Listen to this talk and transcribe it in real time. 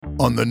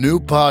On the new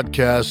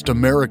podcast,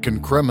 American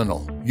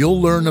Criminal, you'll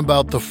learn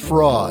about the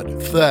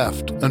fraud,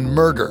 theft, and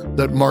murder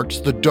that marks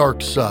the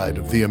dark side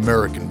of the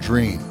American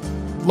dream.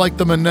 Like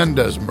the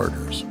Menendez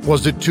murders,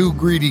 was it two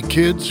greedy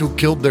kids who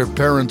killed their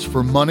parents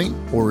for money,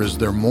 or is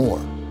there more?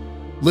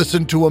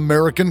 Listen to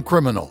American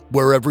Criminal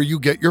wherever you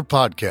get your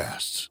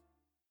podcasts.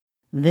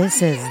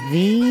 This is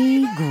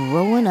the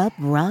Growing Up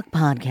Rock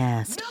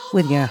Podcast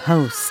with your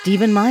hosts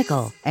Stephen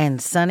Michael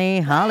and Sonny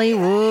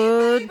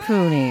Hollywood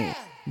Pooney.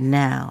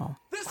 Now,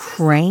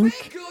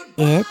 crank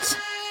it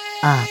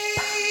up.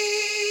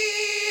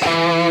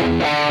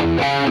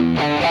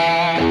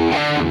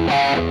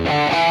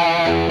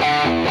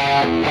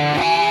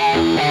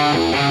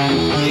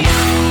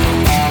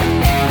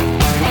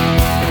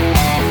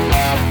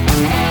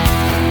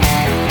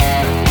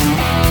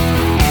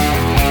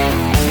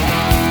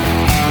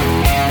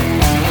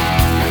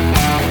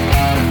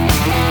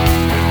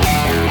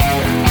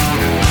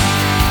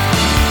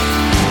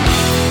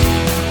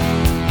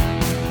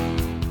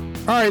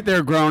 All right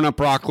there, Grown Up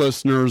Rock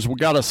listeners. We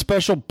got a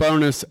special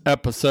bonus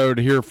episode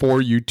here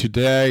for you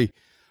today.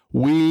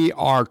 We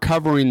are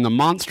covering the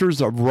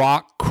Monsters of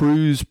Rock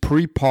Cruise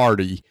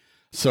pre-party.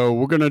 So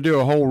we're going to do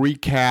a whole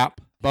recap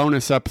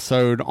bonus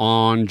episode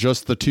on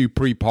just the two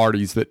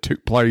pre-parties that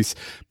took place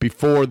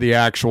before the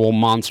actual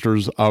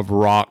Monsters of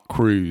Rock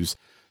cruise.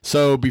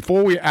 So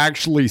before we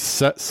actually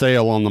set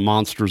sail on the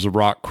Monsters of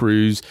Rock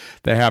cruise,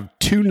 they have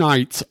 2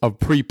 nights of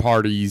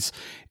pre-parties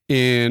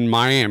in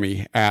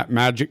Miami at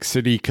Magic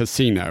City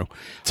Casino.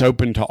 It's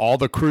open to all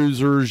the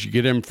cruisers. You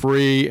get in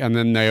free, and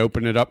then they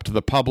open it up to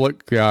the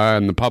public,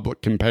 and the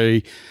public can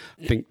pay,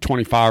 I think,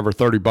 $25 or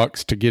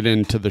 $30 to get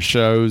into the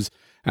shows.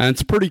 And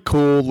it's a pretty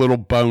cool little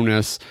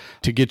bonus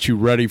to get you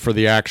ready for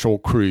the actual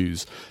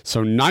cruise.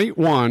 So night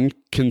 1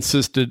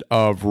 consisted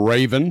of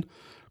Raven,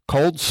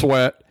 Cold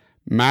Sweat,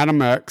 Madam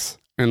X,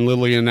 and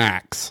Lillian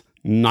Axe.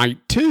 Night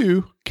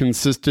 2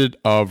 consisted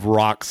of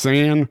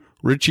Roxanne,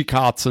 Richie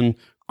Kotzen,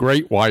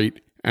 Great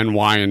White, and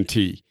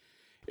Y&T.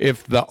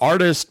 If the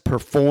artist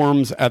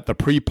performs at the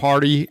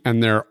pre-party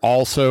and they're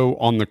also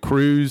on the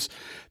cruise,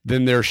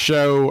 then their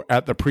show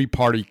at the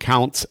pre-party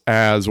counts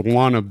as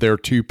one of their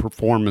 2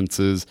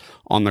 performances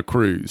on the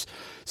cruise.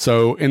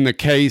 So in the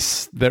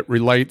case that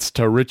relates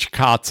to Richie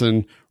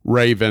Kotzen,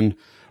 Raven,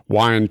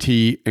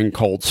 Y&T, and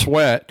Cold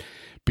Sweat,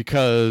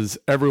 because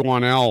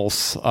everyone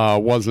else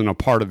wasn't a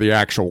part of the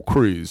actual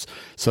cruise.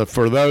 So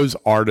for those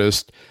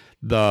artists,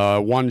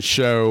 the one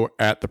show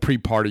at the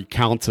pre-party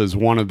counts as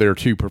one of their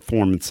 2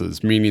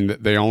 performances, meaning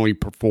that they only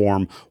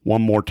perform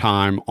one more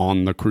time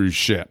on the cruise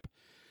ship.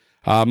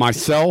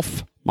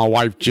 Myself, my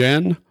wife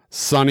Jen,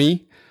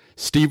 Sonny,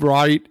 Steve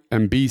Wright,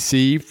 and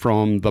BC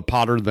from the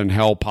Potter Than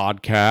Hell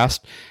podcast,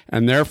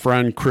 and their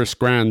friend Chris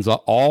Granza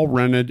all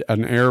rented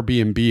an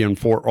Airbnb in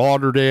Fort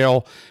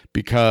Lauderdale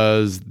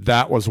because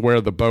that was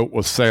where the boat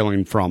was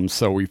sailing from.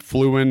 So we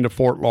flew into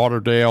Fort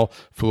Lauderdale,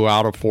 flew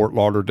out of Fort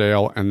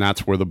Lauderdale, and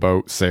that's where the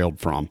boat sailed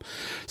from.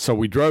 So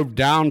we drove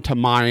down to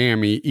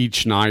Miami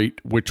each night,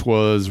 which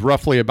was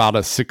roughly about a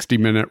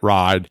 60-minute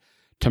ride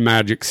to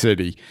Magic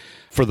City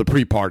for the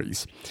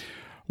pre-parties.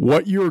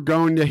 What you're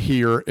going to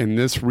hear in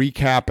this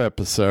recap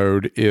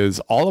episode is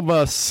all of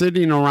us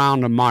sitting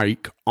around a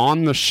mic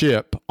on the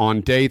ship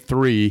on day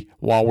 3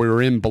 while we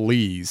were in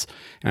Belize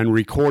and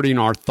recording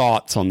our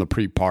thoughts on the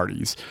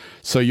pre-parties.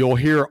 So you'll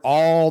hear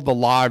all the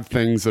live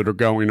things that are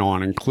going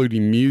on,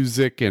 including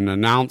music and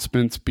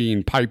announcements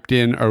being piped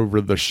in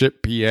over the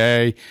ship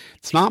PA.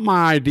 It's not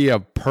my idea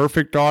of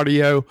perfect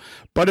audio,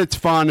 but it's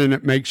fun and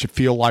it makes you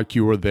feel like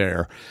you were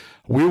there.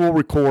 We will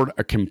record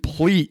a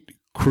complete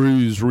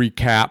cruise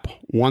recap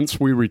once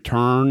we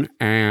return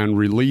and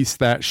release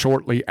that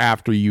shortly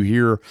after you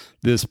hear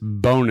this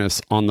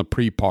bonus on the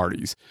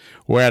pre-parties.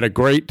 We had a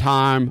great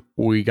time.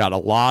 We got a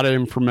lot of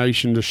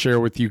information to share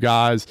with you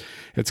guys.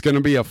 It's going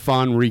to be a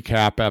fun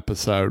recap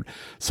episode.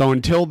 So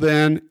until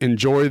then,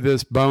 enjoy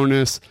this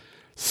bonus.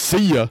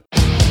 See ya.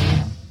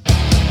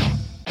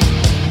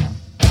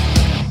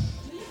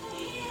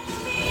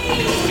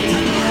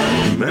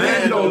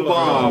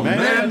 Mandelbaum,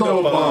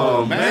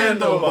 Mandelbaum,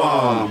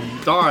 Mandelbaum.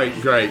 All right,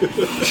 great.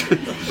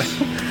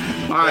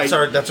 All right.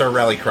 That's our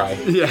rally cry.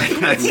 Yeah,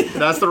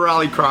 that's the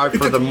rally cry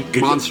for the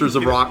Monsters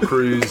of Rock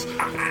Cruise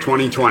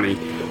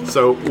 2020.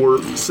 So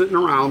we're sitting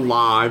around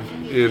live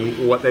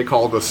in what they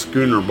call the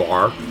Schooner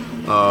Bar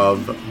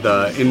of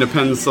the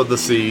Independence of the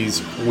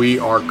Seas. We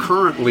are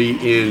currently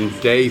in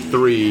day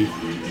 3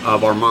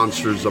 of our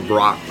Monsters of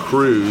Rock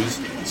Cruise.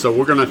 So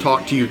we're going to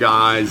talk to you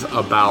guys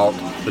about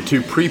the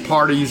 2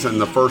 pre-parties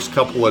and the first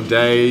couple of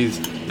days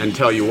and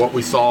tell you what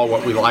we saw,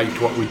 what we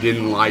liked, what we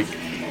didn't like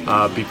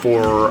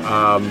before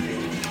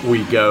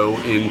we go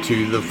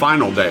into the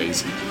final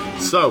days.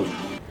 So,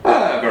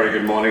 very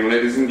Very good morning,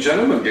 ladies and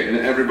gentlemen. Getting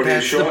everybody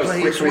ashore as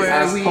quickly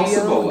as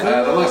possible.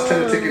 The last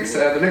 10 tickets,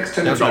 the next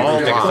 10 tickets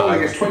they're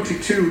calling is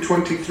 22,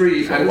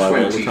 23, and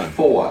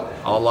 24.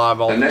 All live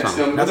all the next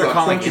time. numbers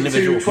are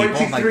 22,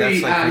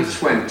 23, and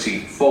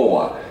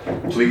 24.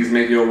 Please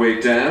make your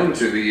way down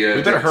to the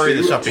we better hurry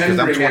this up because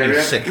I'm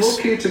 26.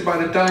 Located by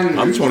the dining room.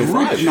 I'm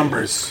 25.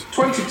 Numbers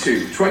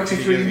 22,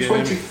 23, and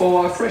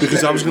 24. Fresh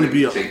Because I was going to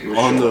be on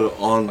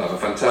like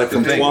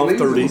from 12:30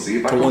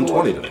 to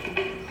 1:20 today.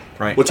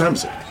 Right. What time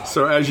is it?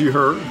 So as you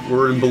heard,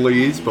 we're in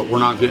Belize, but we're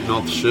not getting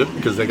off the ship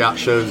because they got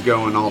shows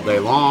going all day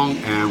long,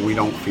 and we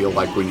don't feel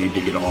like we need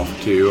to get off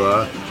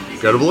to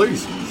go to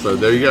Belize. So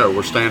there you go.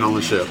 We're staying on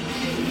the ship.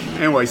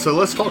 Anyway, so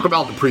let's talk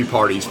about the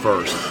pre-parties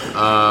first.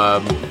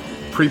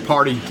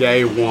 Pre-party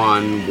day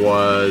one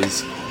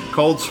was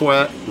Cold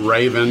Sweat,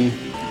 Raven.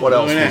 What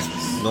else?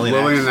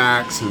 Lillian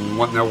Axe, and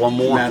one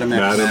more. Madam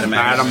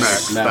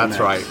X. That's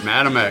right,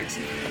 Madam X.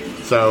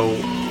 So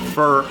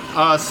for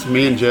us,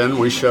 me and Jen,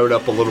 we showed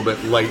up a little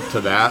bit late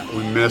to that.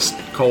 We missed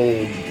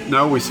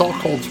we saw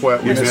Cold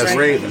Sweat. We missed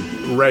Raven.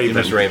 You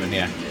missed Raven,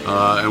 yeah.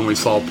 And we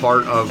saw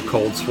part of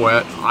Cold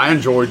Sweat. I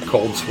enjoyed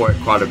Cold Sweat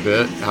quite a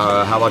bit.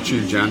 How about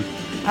you, Jen?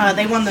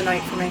 They won the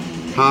night for me.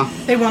 Huh?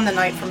 They won the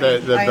night for me.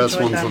 The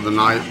best ones of the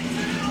night.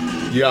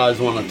 You guys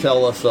want to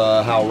tell us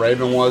how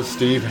Raven was,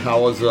 Steve? How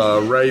was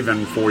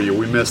Raven for you?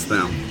 We missed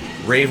them.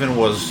 Raven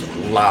was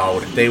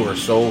loud. They were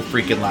so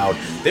freaking loud.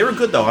 They were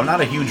good, though. I'm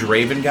not a huge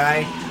Raven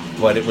guy,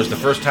 but it was the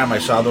first time I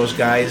saw those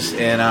guys,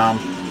 and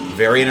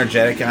very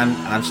energetic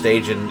on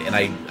stage, and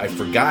I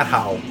forgot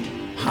how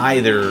high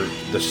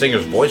the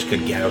singer's voice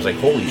could get. I was like,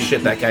 holy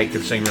shit, that guy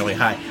could sing really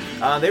high.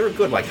 They were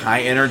good, like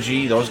high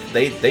energy.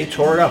 They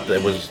tore it up.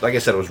 It was, like I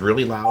said, it was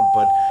really loud,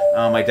 but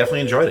I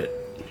definitely enjoyed it.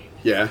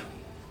 Yeah.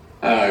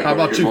 How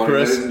about you,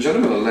 Chris?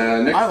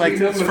 I liked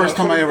it. It's the first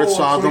time I ever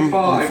saw them.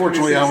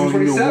 Unfortunately, I only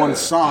knew one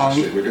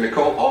song.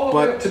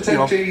 But,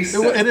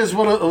 it is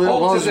what it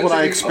was what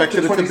I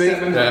expected it to be.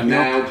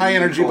 Yeah. High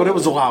energy, but it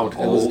was loud.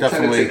 It was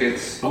definitely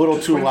a little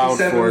too loud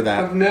for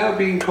that.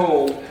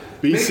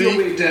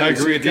 BC? I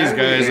agree with these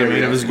guys. I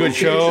mean, it was a good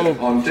show.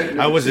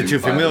 I wasn't too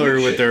familiar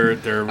with their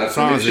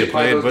songs they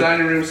played, but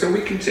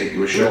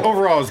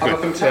overall it was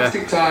good.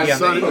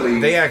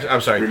 They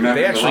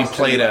actually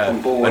played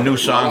a new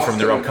song from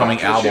their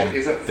upcoming album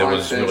that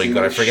was really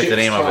good. I forget the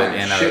name of it,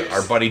 and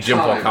our buddy Jim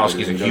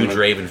Polkowski is a huge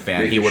Raven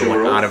fan. He would have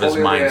went out of his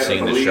mind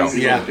seeing the show.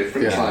 Yeah.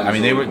 I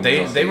mean, they were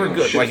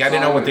good. Like, I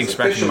didn't know what to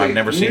expect from them. I've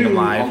never seen them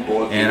live,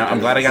 and I'm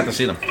glad I got to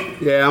see them.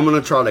 Yeah, I'm going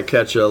to try to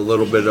catch a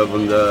little bit of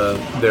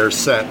their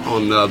set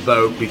on the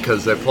boat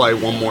because they play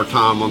one more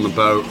time on the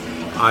boat.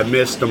 I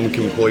missed them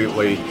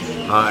completely,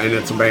 and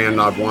it's a band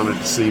I've wanted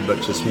to see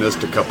but just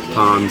missed a couple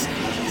times.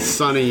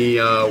 Sonny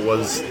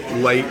was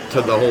late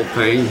to the whole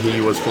thing. He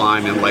was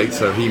flying in late,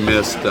 so he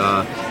missed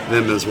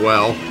them as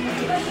well.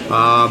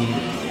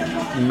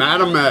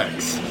 Madam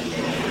X.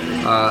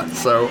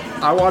 So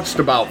I watched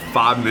about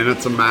 5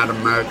 minutes of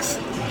Madam X.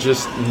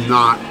 Just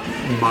not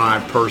my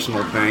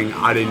personal thing.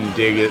 I didn't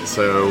dig it,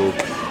 so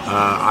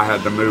I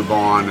had to move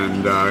on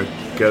and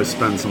go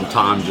spend some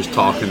time just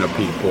talking to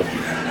people.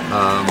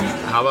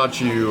 How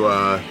about you,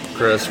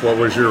 Chris? What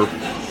was your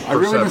perception? I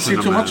really didn't see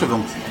too much of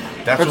them.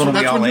 That's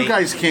when you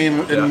guys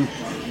came and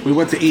we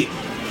went to eat.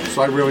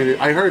 So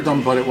I heard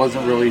them, but it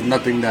wasn't really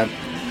nothing that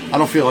I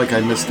don't feel like I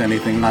missed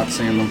anything not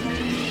seeing them.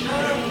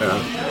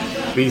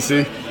 Yeah.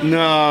 BC?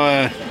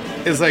 No,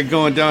 it's like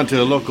going down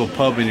to a local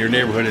pub in your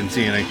neighborhood and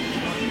seeing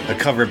a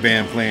cover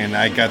band playing.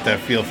 I got that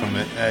feel from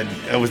it.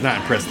 I was not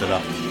impressed at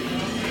all.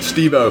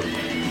 Steve-O.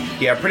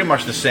 Yeah, pretty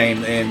much the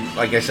same. And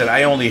like I said,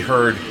 I only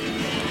heard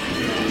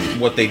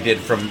what they did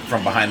from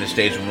behind the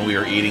stage when we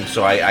were eating.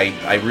 So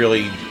I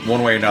really,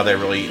 one way or another,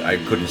 I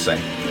couldn't say.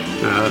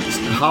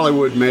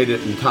 Hollywood made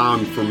it in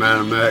time for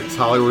Madam X.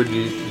 Hollywood,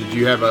 did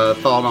you have a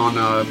thought on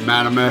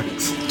Madam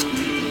X?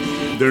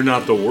 They're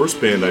not the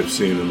worst band I've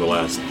seen in the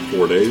last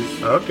 4 days.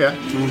 Okay.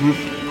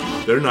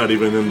 Mm-hmm. They're not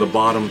even in the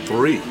bottom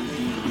 3.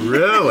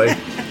 Really?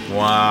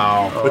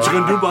 Wow. What you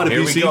gonna do about it,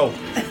 Here BC? we go.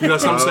 You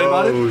got something to say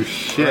about it? Oh, We're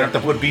shit. going to have to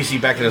put BC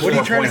back in his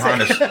 4-point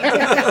harness.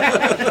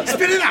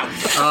 Spit it out!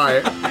 All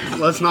right.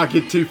 Let's not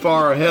get too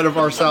far ahead of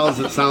ourselves.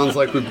 It sounds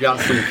like we've got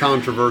some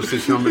controversy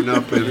coming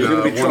up in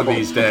one of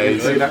these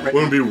days. We're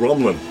gonna be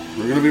rumbling.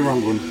 We're going to be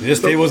rumbling.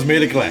 This table's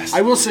made of glass.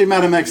 I will say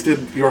Madam X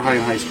did Your High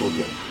in High School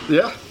good.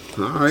 Yeah.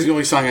 All It's right. the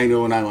only song I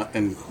knew, and that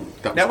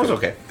was was good.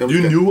 okay. That was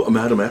You good. knew a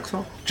Madam X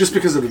song? Just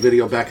because of the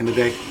video back in the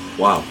day.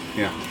 Wow.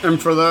 Yeah. And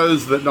for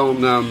those that don't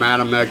know,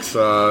 Madam X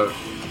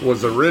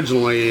was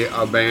originally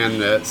a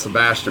band that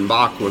Sebastian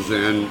Bach was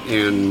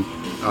in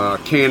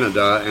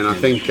Canada, and I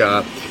think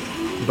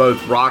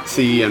both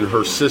Roxy and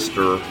her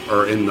sister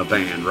are in the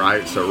band,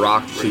 right? So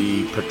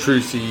Roxy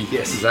Petrucci,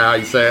 Yes. is that how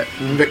you say it?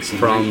 Vixen.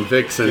 From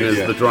Vixen is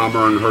Yeah. the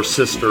drummer, and her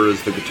sister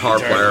is the guitar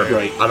player.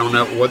 Right. I don't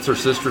know, what's her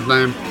sister's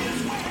name?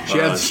 She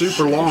had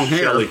super long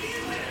hair. Shelley.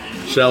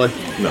 Shelley?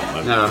 No.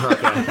 No,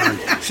 okay.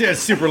 She has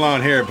super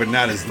long hair, but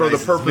not as For nice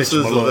the purposes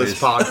as Mitch of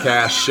this Malloy's.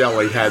 podcast,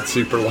 Shelley had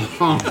super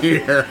long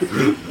hair.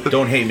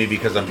 Don't hate me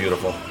because I'm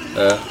beautiful.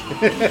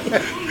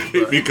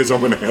 hate me because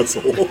I'm an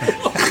asshole.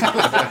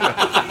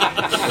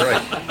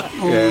 Right.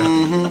 Yeah.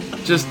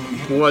 Mm-hmm. Just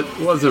what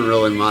wasn't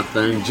really my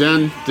thing.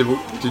 Jen,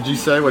 did you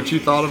say what you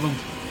thought of them?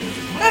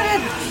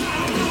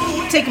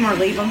 Take them or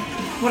leave them.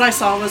 What I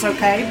saw was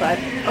okay, but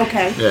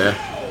okay. Yeah.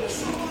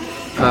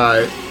 All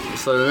right.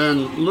 So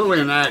then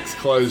Lillian Axe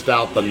closed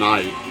out the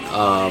night.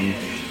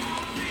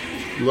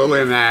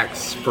 Lillian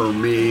Axe, for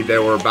me, they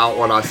were about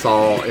what I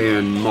saw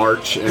in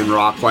March in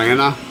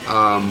Rocklanta.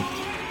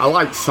 I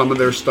like some of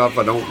their stuff.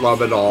 I don't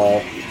love it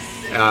all.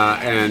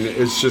 And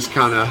it's just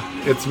kind of,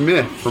 it's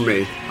meh for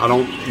me. I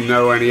don't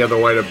know any other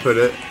way to put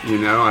it. You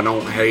know, I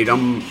don't hate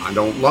them. I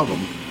don't love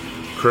them.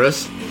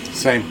 Chris?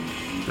 Same.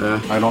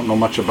 Yeah. I don't know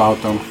much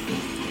about them.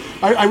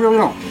 I really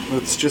don't.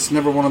 It's just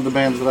never one of the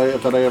bands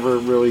that I ever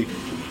really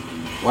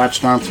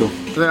latched onto.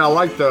 Yeah, I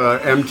like the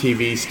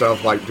MTV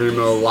stuff like Dream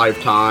of a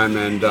Lifetime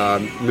and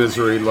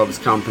Misery Loves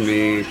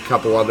Company, a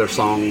couple other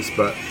songs,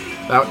 but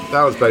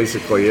that was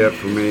basically it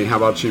for me. How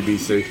about you,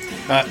 BC?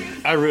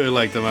 I really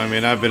like them. I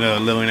mean, I've been a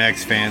Lillian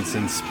Axe fan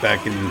since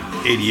back in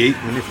 88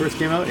 when they first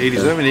came out,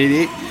 87,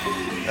 88.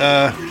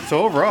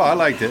 So overall, I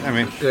liked it. I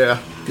mean, yeah,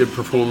 good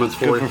performance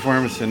for you. Good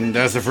performance, and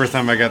that's the first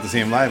time I got to see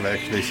him live,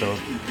 actually, so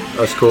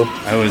that's cool.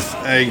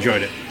 I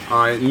enjoyed it. All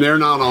right, and they're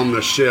not on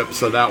the ship,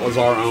 so that was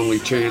our only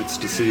chance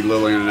to see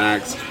Lillian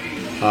Axe.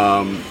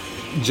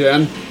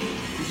 Jen?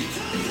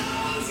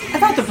 I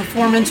thought the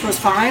performance was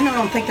fine. I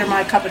don't think they're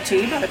my cup of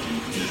tea, but...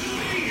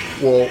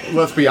 Well,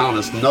 let's be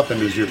honest, nothing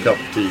is your cup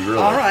of tea, really.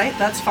 All right,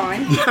 that's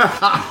fine.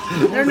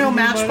 They're no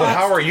Matchbox. But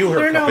how are you her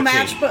they're cup no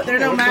of tea? They're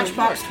no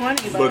Matchbox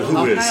 20, But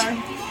who is?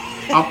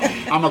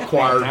 I'm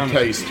acquired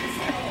taste.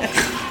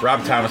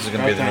 Rob Thomas is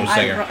going to be the new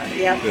singer.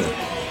 Yep.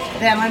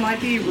 Then I might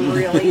be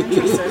really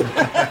interested.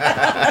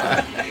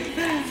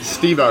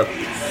 Steve-O.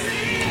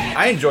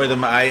 I enjoy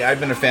them. I've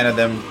been a fan of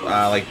them,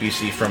 like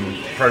BC, from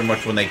pretty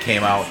much when they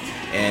came out.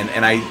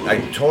 And I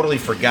totally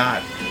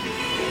forgot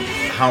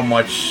how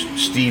much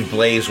Steve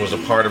Blaze was a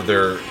part of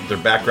their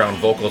background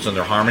vocals and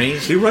their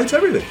harmonies. He writes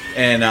everything.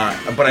 And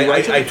but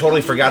I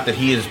totally forgot that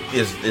he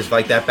is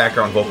like that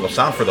background vocal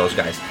sound for those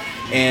guys.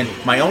 And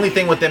my only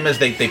thing with them is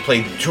they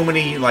played too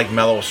many like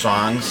mellow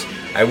songs.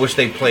 I wish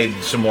they played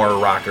some more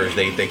rockers.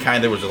 They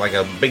kind of was like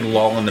a big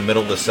lull in the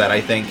middle of the set,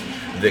 I think,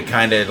 that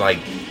kind of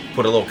like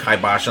put a little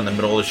kibosh on the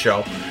middle of the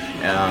show.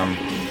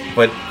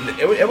 But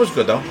it was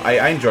good though.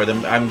 I enjoyed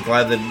them. I'm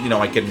glad that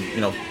I can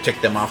tick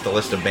them off the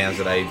list of bands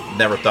that I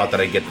never thought that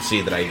I'd get to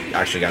see that I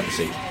actually got to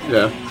see.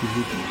 Yeah,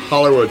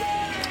 Hollywood.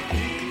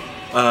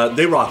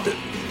 They rocked it.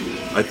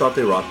 I thought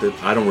they rocked it.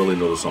 I don't really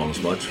know the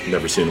songs much.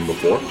 Never seen them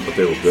before, but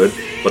they were good.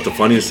 But the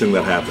funniest thing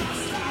that happened,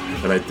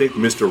 and I think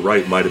Mr.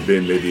 Wright might have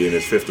been maybe in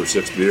his 5th or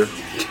 6th beer,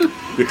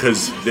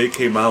 because they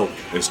came out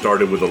and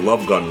started with a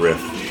Love Gun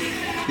riff.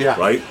 Yeah.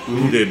 Right?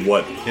 Mm-hmm. Did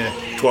what? Yeah.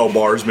 12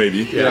 bars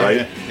maybe,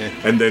 right? Yeah.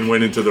 And then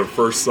went into their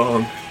first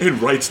song, and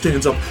Wright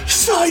stands up,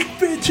 "Psych,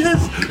 bitches!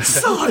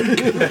 Psych!"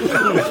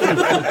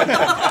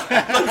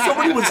 Like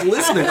somebody was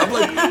listening. I'm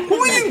like, who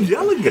are you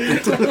yelling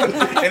at?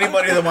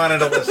 Anybody that wanted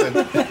to listen.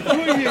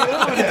 Who are you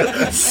yelling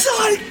at?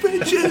 "Psych,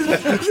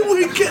 bitches! You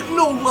ain't getting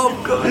no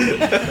Love Gun."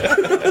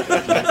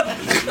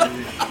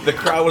 The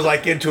crowd was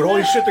like into it.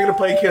 Holy shit, they're going to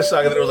play a Kiss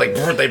song. And then it was like,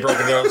 they broke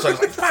into their own songs.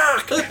 Like,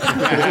 fuck! Good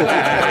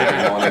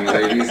morning,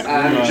 ladies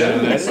and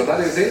gentlemen. So that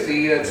is it.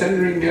 The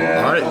tendering...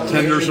 All right,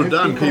 tenders are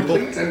done, people.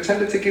 And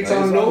tender tickets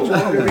are no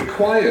longer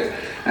required.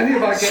 Any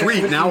of our guests...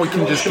 Sweet, now we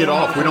can just get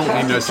off. We don't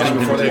need no singing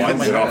I can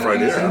get off right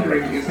here.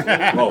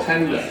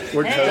 Tender.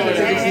 We're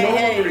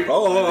tendering.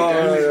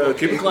 Oh,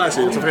 keep it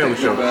classy. It's a family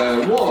show.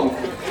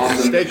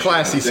 Stay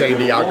classy, San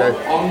Diego.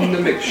 On the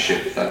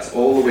midship. That's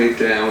all the way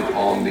down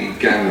on the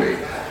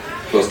gangway.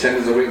 Those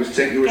tenders are waiting to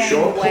take you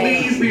ashore.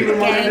 Please be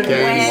reminded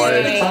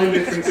that the time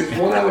difference is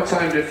 1 hour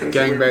time difference.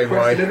 Gangbang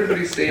way.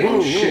 Everybody stay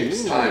on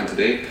ship's time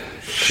today.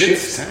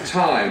 Shit's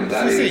time.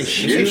 That is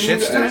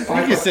shit's time? I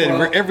think you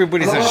said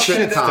everybody's on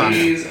shit's time.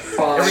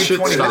 Every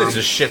 20 minutes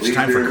is shit's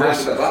time for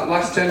Chris.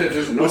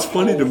 What's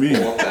funny to me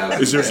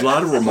is there's a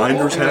lot of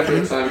reminders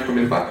happening,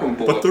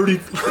 but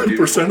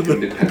 30% of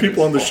the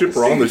people on the ship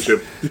are on the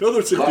ship. The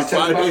other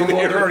 65 ain't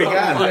They're already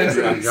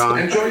gone.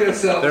 Enjoy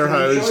yourself. They're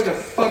hosed. Enjoy the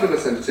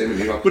fabulous entertainment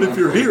you got. But if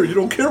you're here, you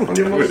don't care what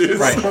time it is.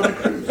 Right.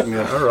 All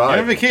You're right.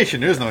 on vacation.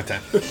 There's no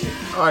time.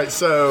 All right,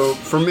 so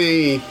for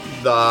me,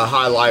 the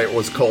highlight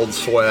was Cold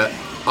Sweat.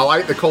 I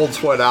like the Cold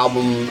Sweat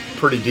album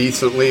pretty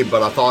decently,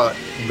 but I thought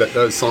that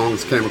those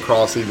songs came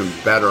across even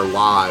better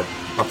live.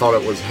 I thought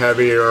it was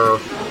heavier.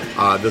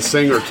 The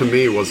singer, to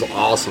me, was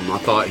awesome. I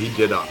thought he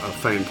did a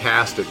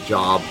fantastic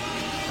job.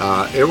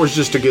 It was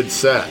just a good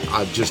set.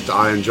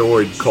 I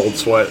enjoyed Cold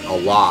Sweat a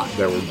lot.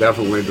 They were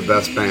definitely the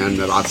best band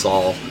that I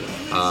saw.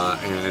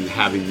 And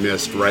having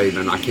missed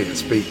Raven, I can't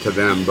speak to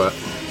them, but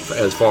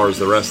as far as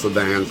the rest of the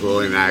bands,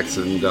 Lillian Axe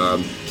and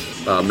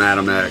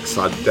Madam X,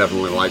 I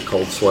definitely like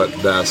Cold Sweat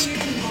best.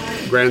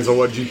 Granza,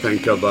 what did you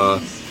think of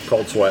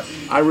Cold Sweat?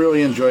 I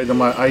really enjoyed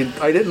them. I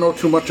didn't know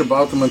too much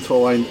about them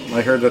until I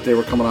heard that they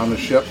were coming on the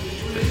ship.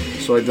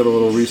 So I did a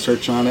little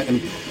research on it.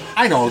 And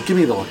I know, give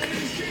me the look.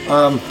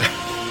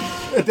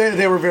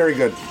 They were very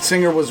good.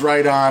 Singer was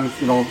right on.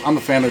 You know, I'm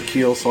a fan of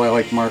Keel, so I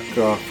like Mark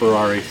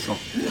Ferrari. So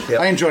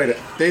I enjoyed it.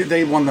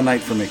 They won the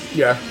night for me.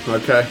 Yeah.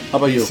 Okay. How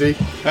about you? See?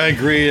 I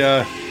agree.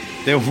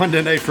 They won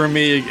the night for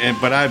me,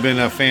 but I've been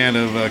a fan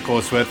of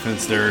Cold Sweat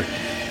since their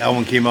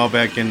album came out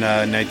back in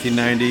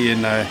 1990,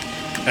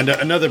 and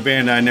another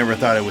band I never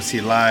thought I would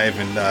see live,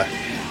 and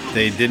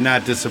they did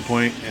not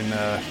disappoint. And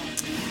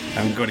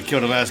I'm going to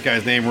kill the last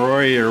guy's name,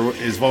 Roy, or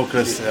his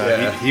vocalist.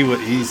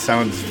 He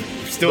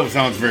still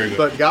sounds very good.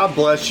 But God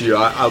bless you.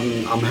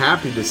 I'm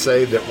happy to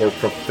say that we're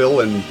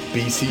fulfilling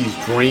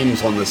BC's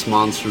dreams on this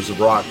Monsters of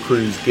Rock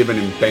cruise, giving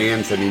him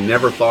bands that he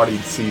never thought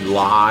he'd see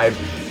live.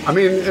 I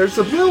mean, there's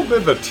a little bit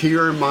of a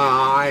tear in my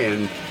eye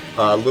and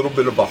a little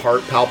bit of a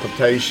heart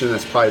palpitation.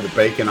 That's probably the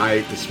bacon I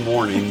ate this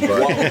morning.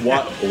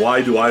 But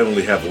why do I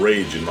only have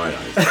rage in my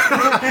eyes?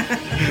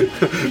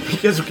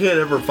 Because we can't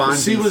ever find.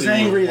 He was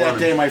angry that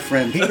day, my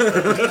friend.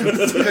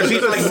 Because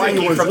he's like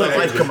Mikey from the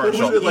Life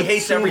commercial. He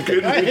hates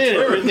everything. I hate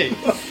everything.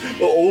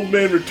 An old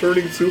man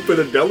returning soup in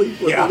a deli?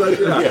 Yeah.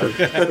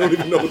 I don't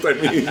even know what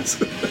that means.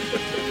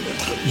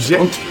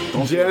 Jen,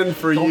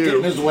 for don't you, get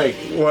in his way.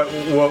 What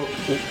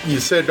you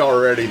said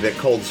already that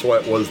Cold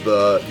Sweat was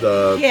the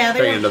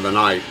band of the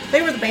night.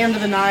 They were the band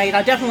of the night.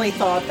 I definitely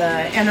thought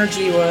the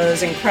energy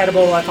was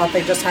incredible. I thought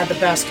they just had the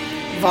best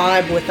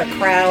vibe with the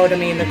crowd. I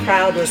mean, the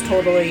crowd was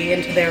totally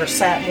into their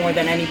set more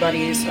than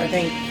anybody's, I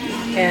think.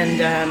 And,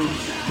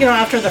 you know,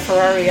 after the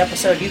Ferrari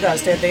episode you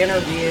guys did, the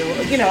interview,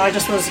 you know, I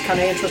just was kind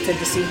of interested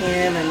to see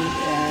him.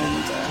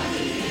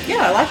 And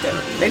yeah, I liked it.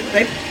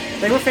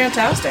 They were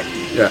fantastic.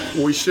 Yeah,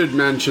 we should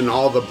mention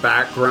all the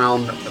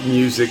background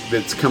music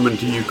that's coming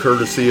to you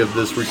courtesy of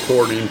this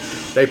recording.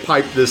 They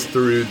piped this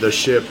through the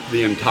ship,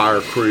 the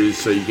entire cruise,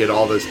 so you get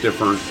all this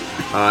different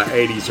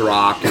 80s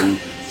rock and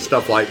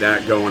stuff like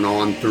that going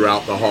on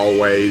throughout the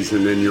hallways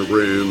and in your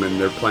room, and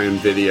they're playing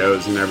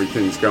videos and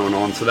everything's going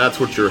on. So that's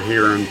what you're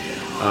hearing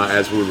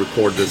as we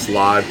record this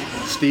live.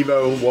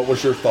 Steve-O, what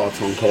was your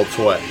thoughts on Cold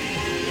Sweat?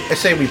 I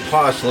say we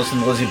pause to listen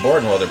to Lizzie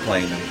Borden while they're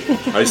playing them.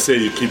 I say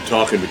you keep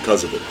talking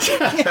because of it.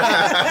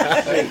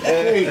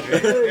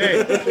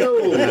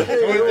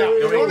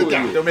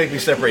 Don't make me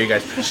separate you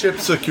guys. Ship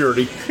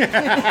security.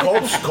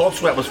 Cold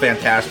Sweat was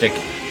fantastic,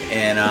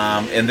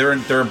 and they're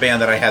a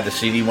band that I had the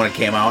CD when it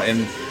came out,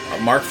 and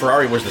Mark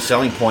Ferrari was the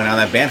selling point on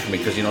that band for me,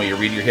 because you know, you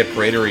read your Hit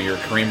Parade or your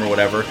Kareem or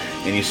whatever,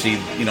 and you see,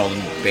 you know,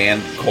 the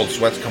band Cold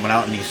Sweat's coming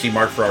out, and you see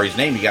Mark Ferrari's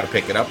name, you got to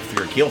pick it up if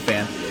you're a Keel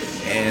fan,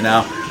 and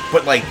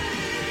but like,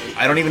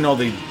 I don't even know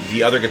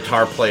the other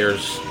guitar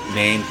player's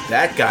name.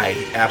 That guy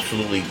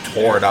absolutely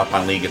tore it up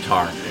on lead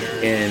guitar.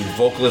 And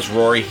vocalist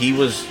Rory, he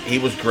was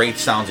great.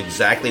 Sounds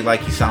exactly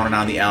like he sounded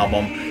on the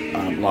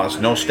album.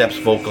 Lost no steps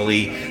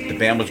vocally. The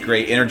band was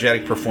great.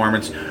 Energetic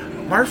performance.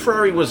 Mark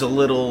Ferrari was a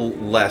little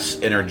less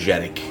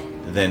energetic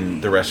than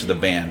the rest of the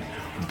band.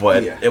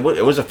 But it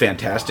was a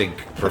fantastic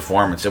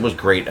performance. It was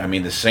great. I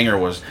mean, the singer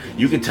was,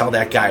 you could tell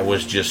that guy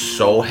was just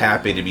so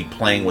happy to be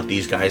playing with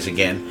these guys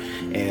again.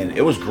 And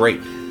it was great.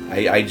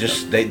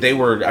 They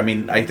were, I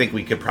mean, I think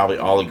we could probably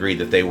all agree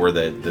that they were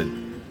the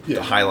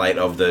highlight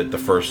of the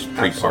first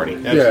pre-party.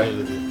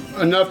 Absolutely.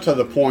 Yeah, enough to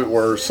the point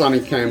where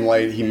Sonny came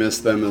late, he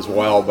missed them as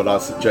well, but I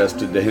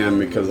suggested to him,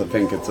 because I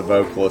think it's a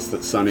vocalist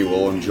that Sonny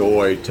will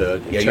enjoy,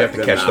 to you have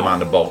to catch them on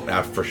the boat,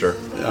 for sure.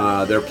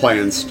 They're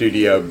playing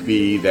Studio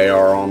B, they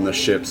are on the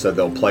ship, so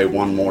they'll play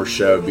one more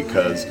show,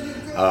 because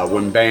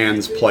when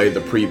bands play the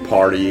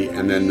pre-party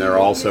and then they're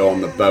also on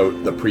the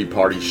boat, the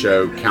pre-party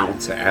show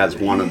counts as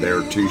one of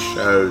their two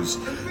shows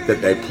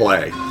that they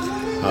play.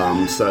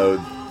 So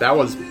that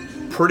was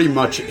pretty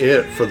much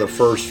it for the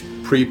first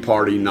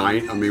pre-party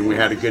night. I mean, we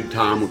had a good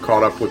time. We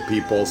caught up with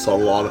people, saw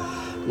a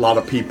lot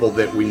of people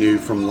that we knew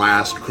from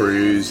last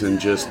cruise, and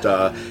just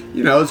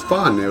you know, it was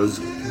fun. It was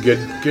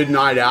good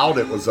night out.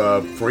 It was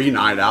a free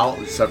night out,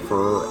 except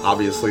for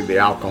obviously the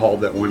alcohol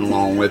that went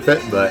along with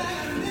it, but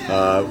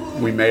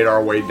we made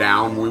our way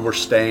down. We were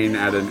staying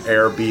at an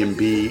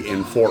Airbnb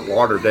in Fort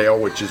Lauderdale,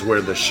 which is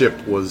where the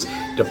ship was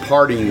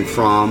departing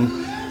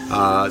from.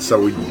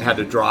 So we had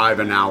to drive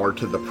an hour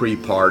to the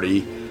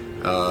pre-party.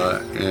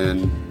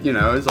 And, you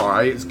know, it's all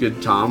right. It's a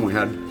good time. We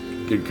had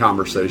good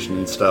conversation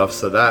and stuff.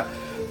 So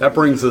that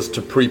brings us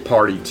to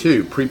Pre-Party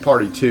 2.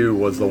 Pre-Party 2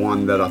 was the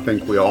one that I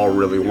think we all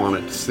really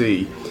wanted to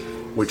see,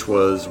 which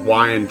was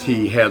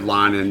Y&T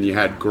headlining. You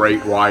had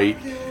Great White,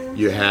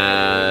 you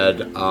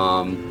had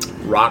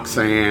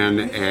Roxanne,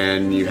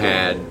 and you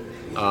had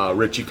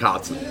Richie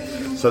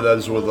Kotzen. So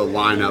those were the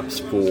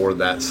lineups for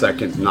that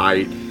second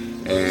night.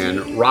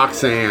 And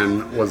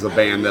Roxanne was a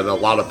band that a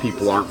lot of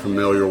people aren't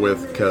familiar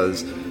with,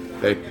 because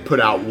they put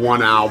out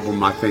one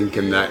album, I think,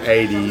 in the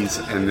 80s,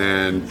 and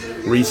then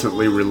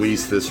recently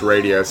released this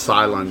Radio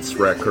Silence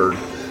record.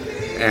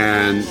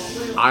 And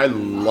I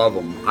love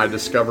them. I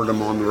discovered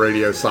them on the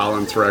Radio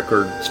Silence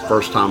record. It's the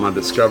first time I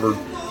discovered,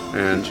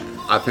 and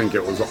I think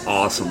it was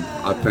awesome.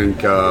 I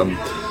think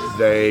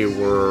they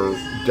were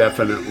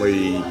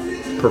definitely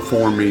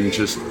performing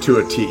just to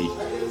a T.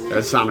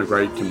 That sounded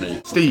great to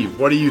me. Steve,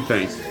 what do you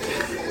think?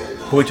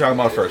 Who are we talking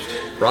about first?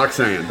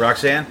 Roxanne.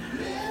 Roxanne?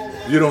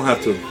 You don't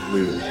have to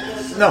leave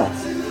it. No.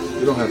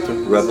 You don't have to.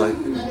 Red light.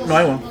 No,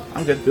 I won't.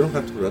 I'm good. You don't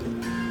have to red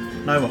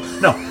light. No, I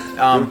won't. No.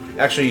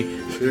 Actually,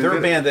 they're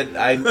a band that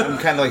I'm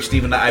kind of like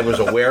Steven. I was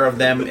aware of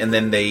them, and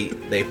then they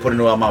put a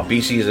new album out.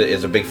 BC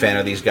is a big fan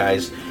of these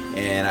guys,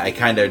 and I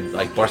kind of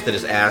like busted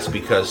his ass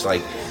because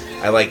like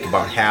I like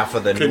about half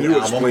of the new album. Can you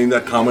explain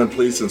that comment,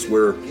 please, since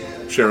we're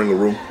sharing a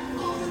room?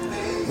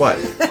 What?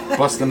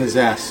 Busting his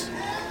ass.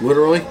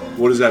 Literally?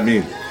 What does that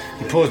mean?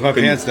 He pulls my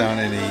pants down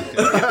and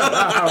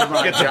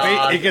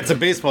he gets a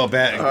baseball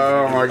bat.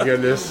 Oh my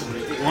goodness!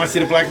 You want to see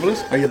the Black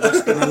Blues? Are you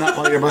busting a nut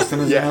while you're busting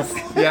his ass?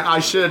 Yeah. I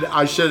should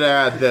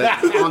add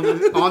that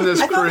on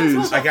this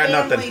cruise. I got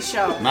nothing.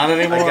 Show. Not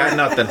anymore. I got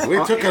nothing.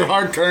 We took a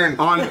hard turn.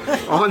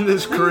 On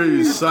this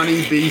cruise,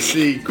 Sonny,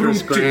 BC,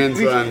 Chris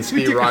Granza, and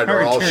Steve Wright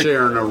are all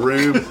sharing a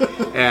room,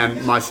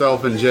 and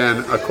myself and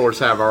Jen, of course,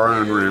 have our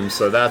own room.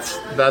 So that's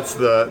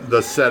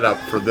the setup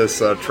for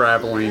this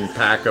traveling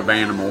pack of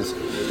animals.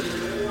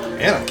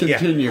 Yeah.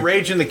 Continue. Yeah.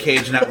 Rage in the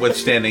Cage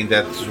notwithstanding,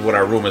 that's what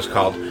our room is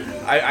called.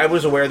 I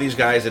was aware of these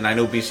guys, and I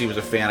knew BC was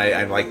a fan.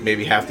 I like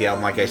maybe half the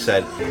album, like I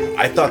said.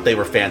 I thought they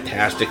were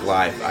fantastic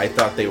live. I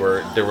thought there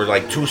were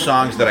like 2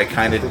 songs that I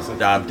kind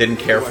of didn't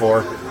care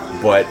for,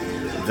 but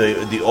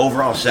the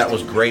overall set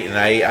was great, and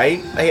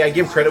I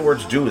give credit where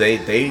it's due.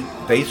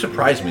 They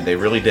surprised me. They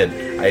really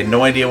did. I had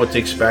no idea what to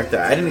expect.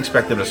 I didn't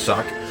expect them to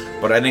suck,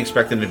 but I didn't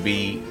expect them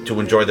to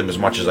enjoy them as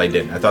much as I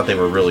did. I thought they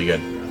were really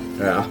good.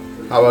 Yeah.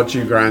 How about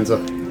you,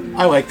 Granza?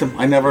 I liked them.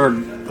 I never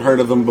heard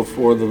of them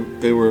before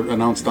they were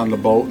announced on the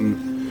boat,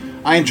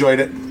 and I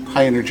enjoyed it.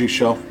 High energy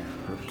show.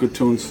 Good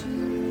tunes.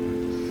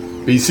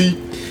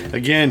 BC?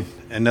 Again,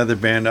 another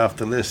band off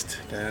the list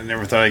that I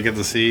never thought I'd get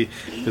to see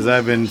because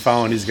I've been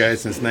following these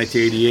guys since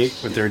 1988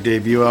 with their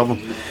debut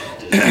album.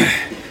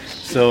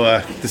 So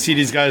to see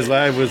these guys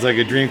live was like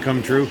a dream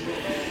come true.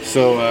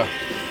 So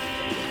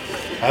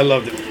I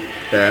loved it.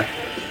 Yeah.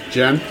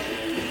 Jen?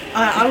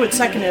 I would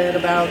second it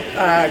about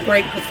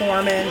great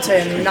performance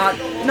and not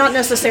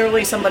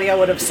necessarily somebody I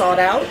would have sought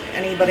out,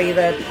 anybody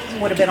that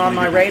would have been on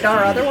my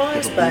radar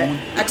otherwise, but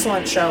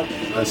excellent show.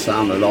 That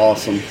sounded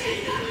awesome.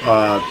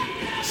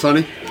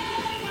 Sonny?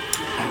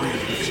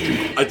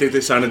 I think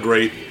they sounded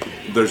great.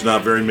 There's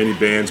not very many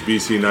bands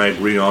BC and I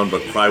agree on,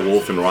 but Cry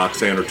Wolf and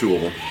Roxanne are 2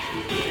 of them.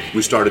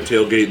 We started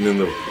tailgating in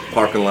the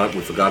parking lot.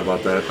 We forgot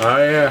about that. Oh,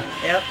 yeah.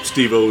 Yep.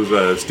 Steven's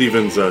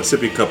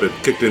sippy cup had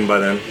kicked in by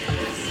then.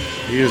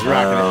 He was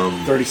rocking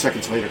it. 30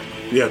 seconds later.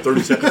 Yeah,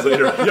 30 seconds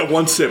later. Yeah,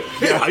 1 sip.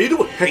 Yeah, how you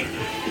doing? Hey.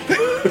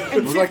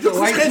 It was like the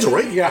schedule,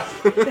 right? Yeah.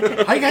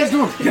 How you guys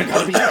doing? Yeah,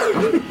 gotta be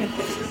here.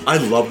 I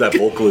love that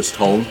vocalist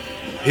tone.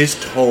 His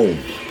tone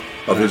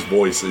of his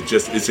voice,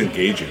 it's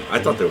engaging. I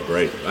thought they were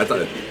great. I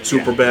thought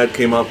Superbad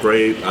came out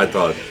great. I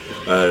thought,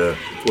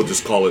 we'll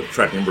just call it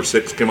track number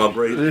 6 came out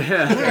great.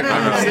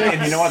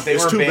 And you know what? They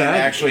were a band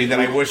actually that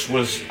I wish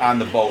was on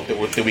the boat that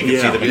we could see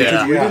them.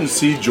 Because we didn't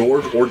see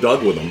George or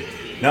Doug with them.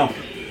 No.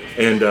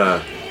 And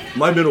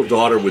my middle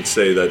daughter would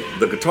say that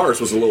the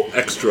guitarist was a little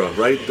extra,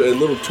 right? A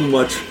little too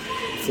much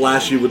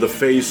flashy with the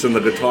face and the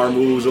guitar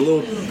moves. A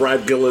little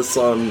Brad Gillis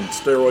on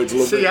steroids. A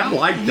little bit. I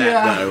like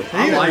that, though.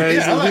 He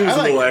was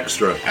a little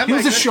extra. He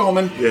was a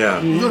showman. Yeah.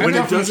 When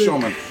he does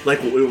showman.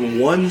 Like, when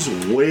one's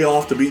way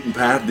off the beaten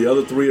path, the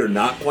other 3 are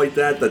not quite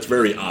that. That's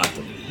very odd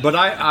to me. But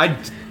I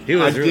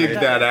dig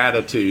that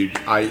attitude.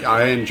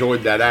 I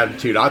enjoyed that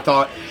attitude. I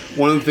thought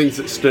one of the things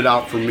that stood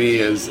out for me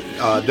is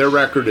their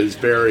record is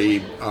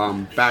very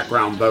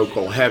background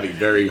vocal heavy,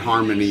 very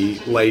harmony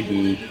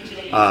laden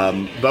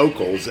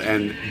vocals,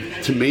 and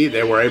to me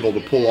they were able to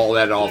pull all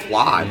that off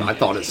live. I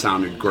thought it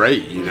sounded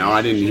great.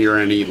 I didn't hear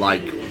any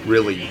like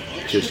really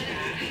just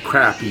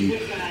crappy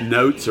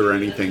notes or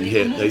anything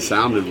hit. They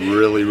sounded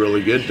really,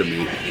 really good to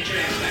me.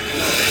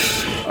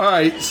 All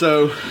right,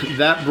 so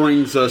that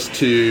brings us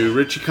to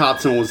Richie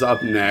Kotzen was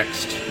up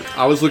next.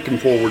 I was looking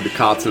forward to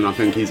Kotzen. I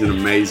think he's an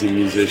amazing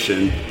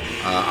musician.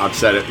 I've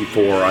said it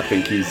before. I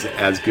think he's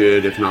as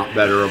good, if not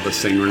better, of a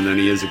singer than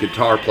he is a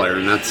guitar player,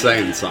 and that's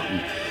saying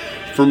something.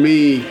 For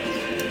me,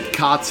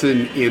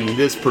 Kotzen in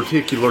this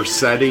particular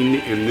setting,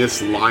 in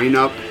this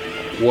lineup,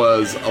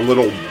 was a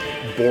little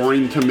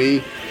boring to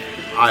me.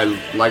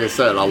 Like I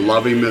said, I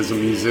love him as a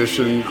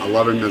musician. I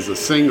love him as a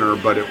singer,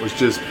 but it was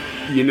just,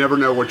 you never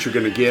know what you're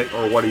going to get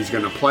or what he's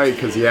going to play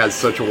because he has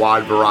such a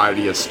wide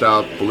variety of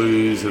stuff,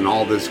 blues and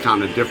all this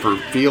kind of different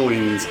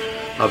feelings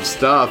of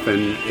stuff,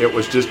 and it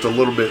was just a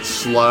little bit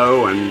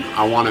slow, and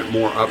I wanted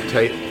more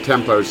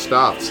up-tempo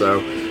stuff,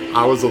 so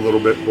I was a little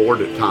bit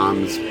bored at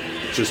times,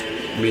 just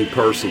me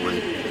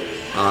personally.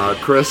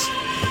 Chris?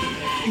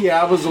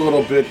 Yeah, I was a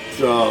little bit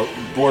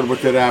bored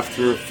with it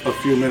after a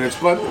few minutes,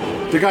 but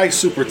the guy's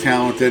super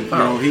talented.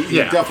 He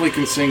definitely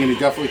can sing and he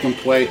definitely can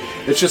play.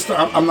 It's just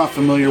I'm not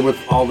familiar with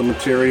all the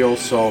material,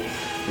 so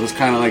it was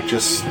kind of like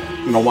just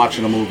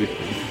watching a movie.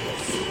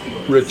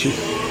 Richie?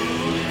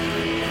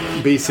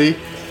 BC?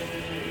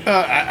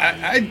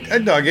 I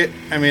dug it.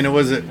 I mean, it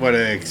wasn't what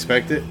I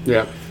expected.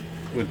 Yeah.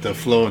 With the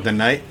flow of the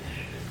night,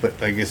 but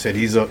like I said,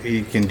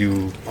 he can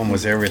do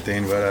almost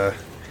everything. But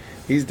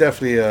he's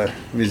definitely a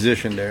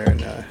musician there,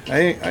 and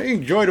I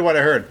enjoyed what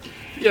I heard.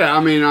 Yeah,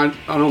 I mean, I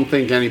don't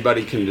think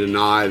anybody can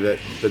deny that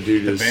the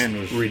dude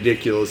is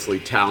ridiculously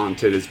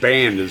talented. His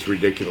band is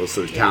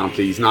ridiculously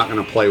talented. He's not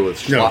going to play with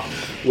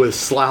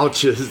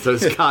slouches.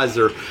 Those guys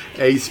are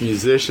ace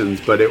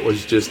musicians, but it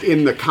was just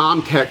in the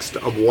context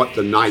of what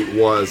the night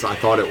was, I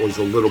thought it was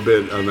a little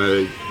bit of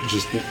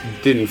just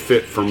didn't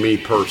fit for me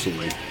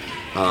personally.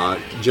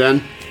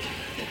 Jen?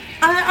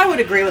 I would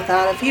agree with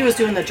that. If he was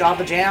doing the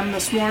Java Jam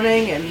this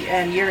morning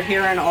and you're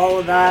hearing all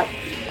of that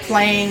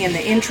playing and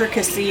the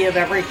intricacy of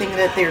everything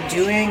that they're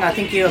doing, I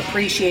think you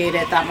appreciate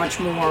it that much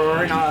more.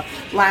 Or in a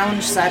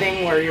lounge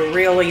setting where you're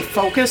really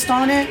focused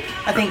on it,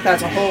 I think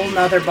that's a whole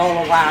nother ball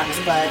of wax.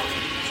 But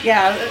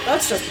yeah,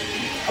 that's just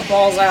a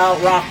balls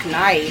out rock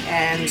night,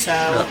 and so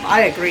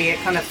I agree. It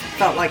kind of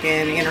felt like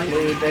an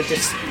interlude that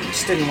just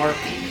didn't work.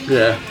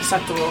 Yeah,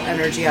 sucked a little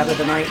energy out of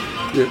the night.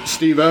 Yeah,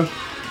 Steve-O?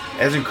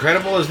 As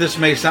incredible as this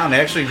may sound, I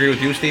actually agree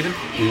with you, Stephen.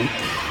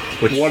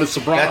 Mm-hmm. Which, what a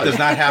surprise! That does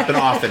not happen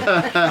often.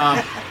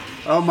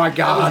 Oh my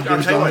God!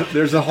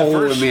 There's a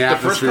hole in the atmosphere. The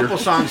first couple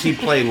songs he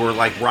played were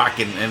like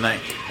rocking,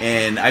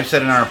 and I've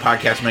said it on our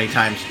podcast many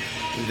times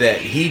that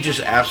he just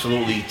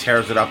absolutely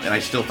tears it up, and I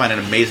still find it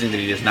amazing that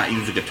he does not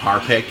use a guitar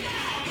pick.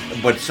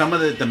 But some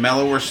of the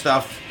mellower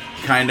stuff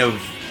kind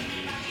of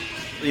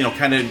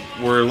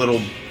were a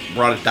little,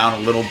 brought it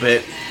down a little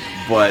bit.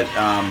 But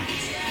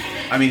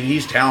I mean,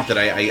 he's talented.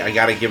 I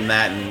got to give him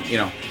that,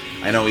 and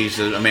I know he's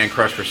a man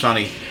crush for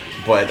Sonny,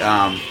 but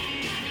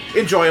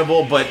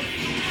enjoyable, but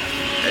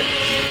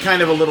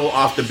kind of a little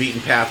off the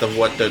beaten path of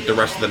what the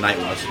rest of the night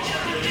was.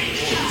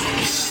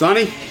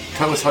 Sonny,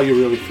 tell us how you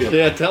really feel.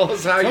 Yeah, tell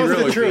us how you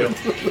really feel.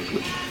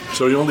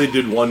 So he only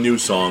did one new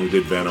song,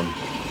 did Venom,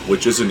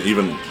 which isn't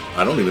even,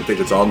 I don't even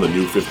think it's on the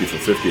new 50 for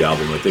 50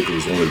 album. I think it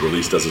was only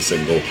released as a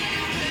single.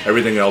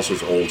 Everything else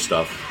was old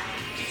stuff.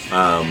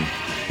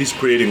 He's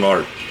creating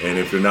art, and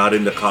if you're not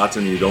into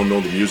Cotton and you don't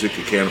know the music,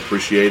 you can't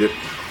appreciate it.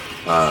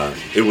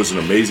 It was an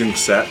amazing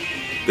set.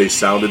 They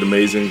sounded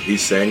amazing. He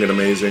sang it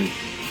amazing.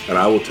 And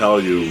I will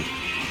tell you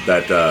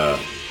that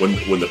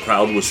when the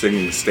crowd was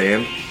singing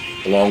Stand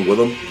along with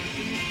him,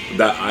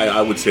 that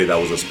I would say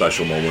that was a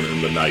special moment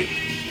in the night,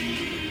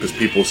 because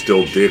people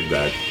still dig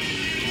that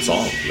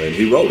song. And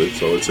he wrote it,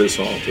 so it's his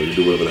song, so he can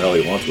do whatever the hell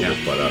he wants with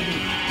it. But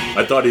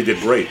I thought he did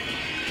great.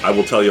 I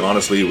will tell you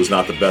honestly, it was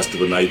not the best of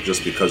the night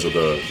just because of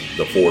the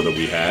four that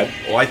we had.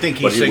 Well, I think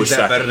he sings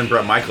that better than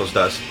Bret Michaels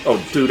does.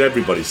 Oh, dude,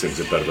 everybody sings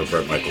it better than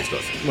Bret Michaels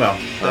does. Well,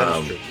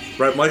 that's true.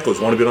 Bret Michaels,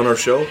 want to be on our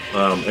show?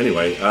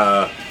 Anyway,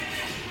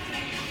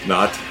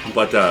 not,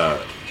 but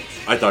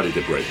I thought he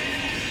did great.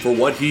 For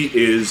what he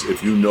is,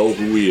 if you know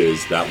who he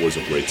is, that was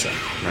a great set.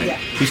 Right. Yeah.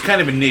 He's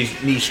kind of a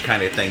niche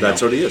kind of thing.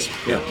 That's what he is.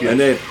 Yeah. And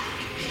then,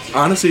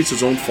 honestly, it's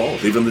his own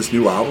fault. Even this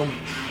new album,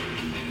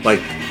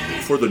 like,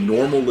 for the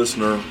normal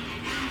listener,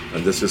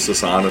 and this is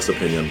just honest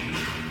opinion,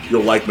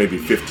 you'll like maybe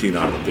 15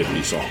 out of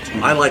 50 songs.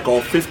 Mm-hmm. I like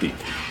all 50,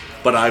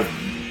 but I've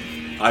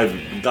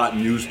gotten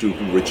used to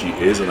who Richie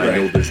is, and I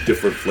know there's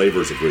different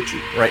flavors of Richie.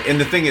 Right, and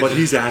the thing is, but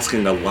he's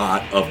asking a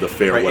lot of the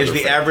fair weather. Is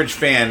the average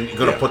fan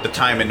going to put the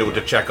time into it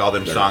to check all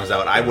them songs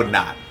out? I would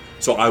not.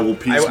 So I will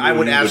I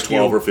would ask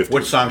 12 or 15.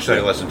 Which song should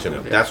I listen to?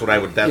 That's what I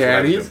would. That's what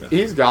I would do.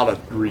 He's got a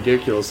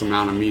ridiculous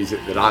amount of music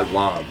that I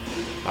love.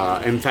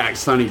 In fact,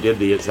 Sonny did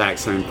the exact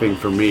same thing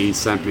for me. He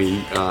sent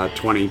me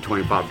 20,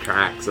 25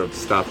 tracks of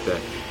stuff that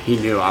he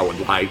knew I would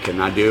like,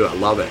 and I do. I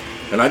love it.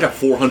 And I got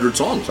 400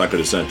 songs I could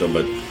have sent him,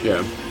 but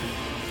yeah.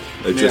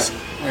 It just,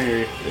 I hear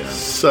you. Yeah.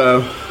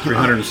 So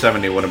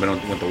 370 would have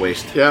been with the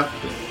waste. Yeah.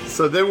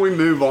 So then we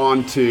move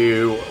on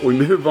to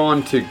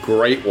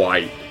Great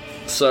White.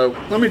 So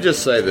let me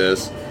just say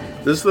this.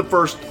 This is the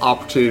first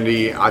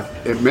opportunity,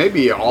 it may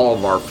be all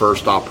of our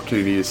first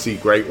opportunity to see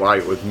Great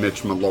White with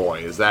Mitch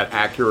Malloy. Is that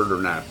accurate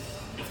or not?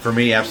 For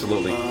me,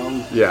 absolutely.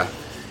 Yeah.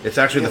 It's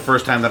actually the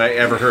first time that I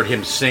ever heard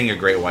him sing a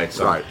Great White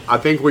song. Right. I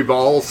think we've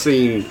all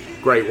seen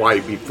Great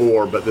White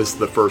before, but this is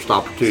the first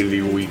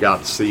opportunity we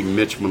got to see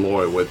Mitch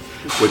Malloy with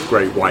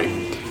Great White.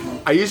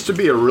 I used to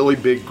be a really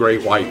big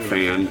Great White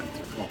fan.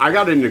 I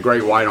got into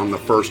Great White on the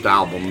first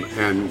album,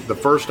 and the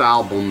first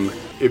album,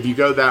 if you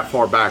go that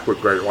far back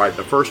with Great White,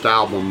 the first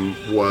album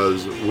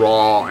was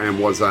raw and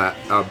was a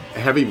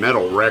heavy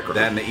metal record.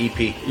 That and the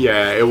EP.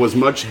 Yeah, it was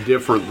much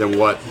different than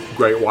what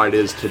Great White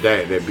is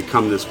today. They've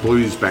become this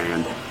blues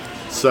band.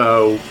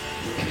 So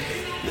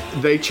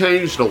they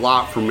changed a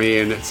lot for me,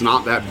 and it's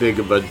not that big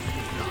of a...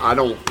 I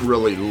don't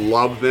really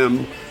love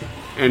them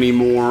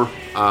anymore.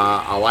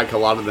 I like a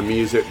lot of the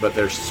music, but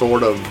they're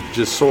sort of,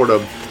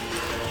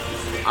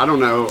 I don't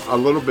know, a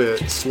little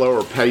bit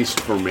slower paced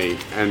for me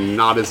and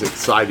not as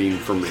exciting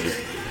for me.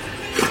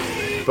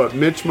 But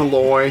Mitch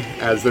Malloy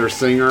as their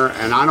singer,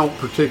 and I don't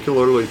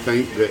particularly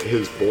think that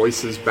his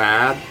voice is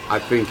bad. I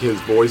think his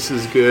voice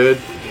is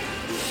good.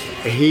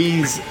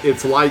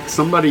 It's like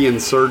somebody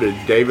inserted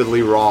David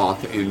Lee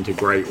Roth into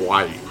Great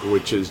White,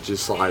 which is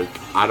just like,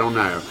 I don't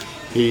know.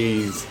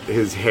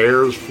 His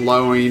hair's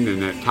flowing,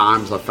 and at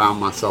times I found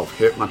myself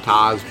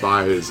hypnotized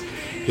by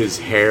his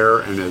hair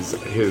and his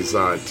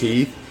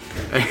teeth.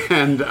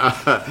 and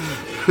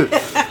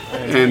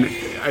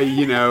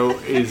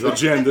is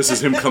Jen, this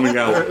is him coming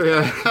out.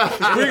 Coming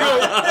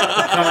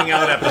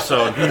out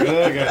episode.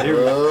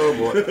 Oh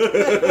boy!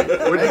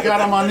 I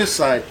got him on this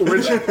side.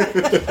 Which, I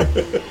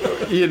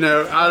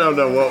don't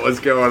know what was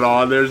going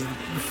on. There's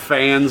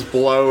fans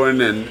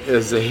blowing, and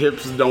his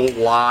hips don't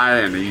lie,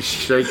 and he's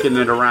shaking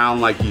it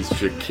around like he's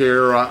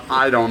Shakira.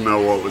 I don't know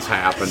what was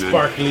happening.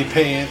 Sparkly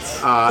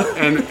pants.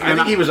 And I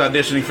think he was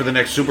auditioning for the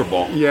next Super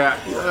Bowl. Yeah,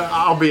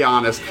 I'll be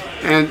honest.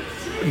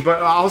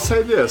 But I'll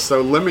say this.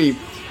 So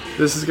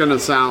this is going to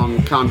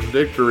sound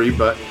contradictory,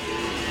 but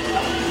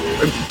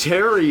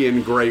Terry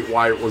in Great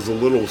White was a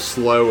little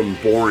slow and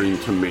boring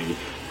to me.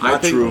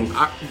 Not true.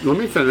 Let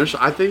me finish.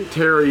 I think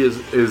Terry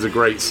is a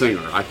great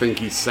singer. I think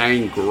he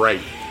sang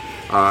great.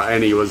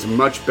 And he was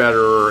much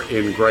better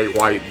in Great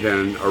White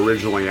than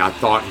originally I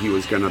thought he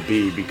was going to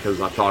be, because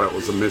I thought it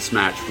was a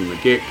mismatch from the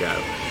get-go.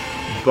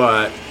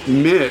 But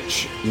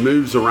Mitch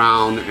moves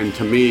around and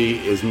to me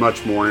is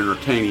much more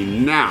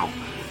entertaining. Now,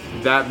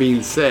 that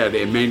being said,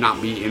 it may not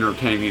be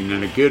entertaining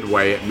in a good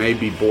way. It may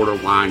be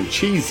borderline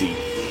cheesy,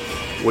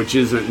 which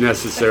isn't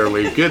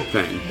necessarily a good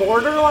thing.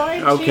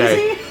 Borderline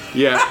okay. cheesy?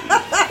 Yeah.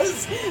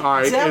 All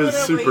right, it was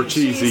super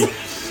cheesy.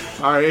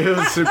 All right, it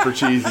was super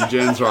cheesy.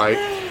 Jen's right.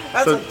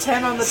 That's a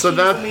 10 on the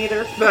cheese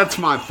meter. That's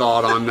my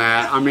thought on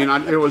that. I mean,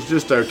 it was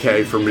just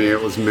okay for me.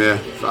 It was meh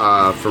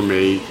for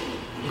me.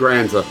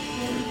 Granza.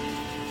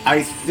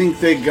 I think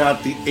they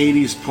got the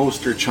 80s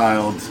poster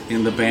child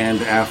in the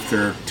band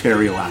after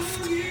Terry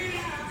left.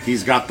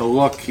 He's got the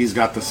look, he's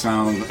got the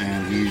sound,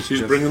 and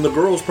he's bringing the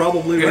girls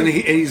probably. Right? And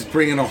he's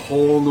bringing a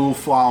whole new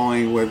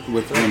following with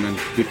women.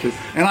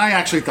 And I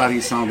actually thought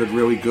he sounded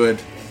really good.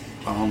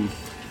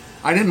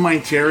 I didn't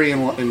mind Terry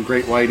in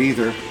Great White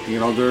either.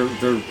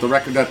 The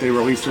record that they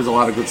released, there's a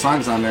lot of good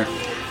songs on there.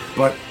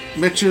 But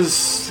Mitch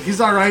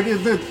he's all right.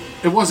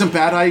 It wasn't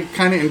bad. I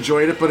kind of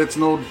enjoyed it, but it's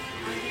no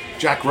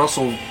Jack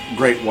Russell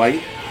Great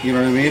White. You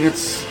know what I mean?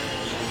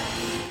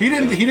 He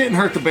didn't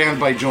hurt the band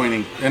by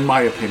joining, in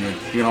my opinion.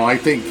 I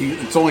think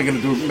it's only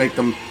going to make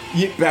them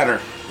better.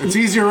 It's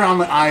easier around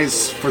the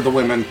eyes for the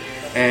women,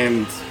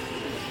 and I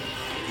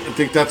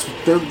think they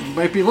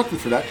might be looking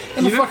for that.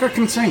 And the fucker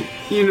can sing.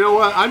 You know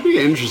what? I'd be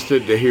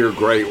interested to hear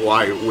Great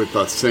White with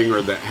a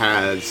singer that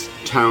has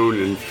tone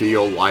and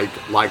feel like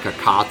a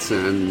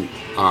Kotzen,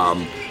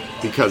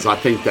 because I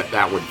think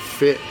that would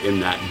fit in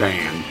that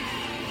band.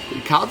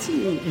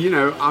 Kotzen,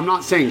 I'm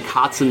not saying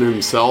Kotzen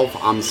himself.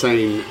 I'm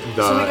saying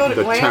the So we go to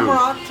the glam tone.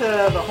 rock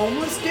to the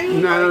homeless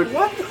dude? No, like,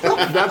 what?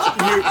 That's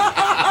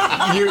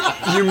you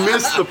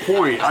missed the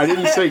point. I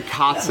didn't say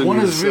Kotzen One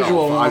is himself.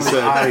 visual, one I is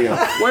said, audio.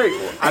 wait.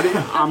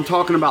 I'm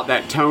talking about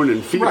that tone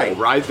and feel, right?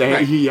 Right.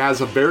 He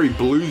has a very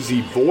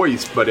bluesy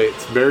voice, but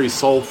it's very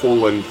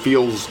soulful and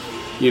feels,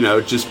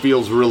 just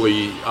feels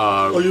really.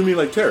 Oh, you mean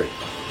like Terry?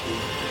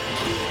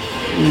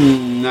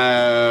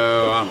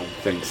 No, I don't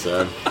think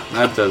so.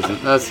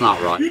 That's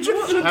not right.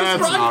 That's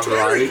not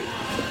right.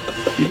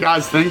 You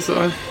guys think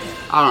so?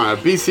 I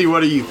don't know. BC, what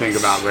do you think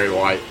about Great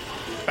White?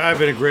 I've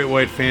been a Great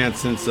White fan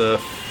since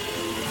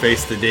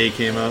Face the Day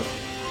came out.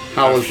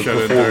 How was the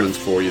performance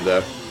for you,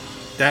 though?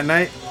 That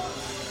night,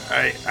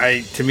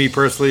 to me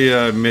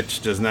personally,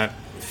 Mitch does not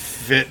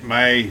fit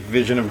my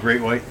vision of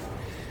Great White.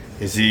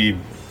 Is he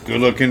good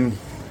looking?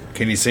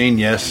 Can he sing?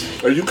 Yes.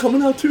 Are you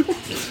coming out too?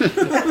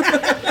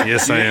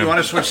 Yes, I am. You want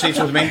to switch seats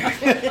with me?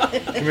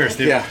 Come here,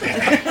 Steve. Yeah.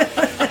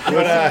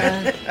 But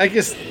I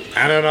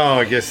don't know.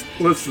 I guess.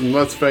 Listen,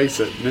 let's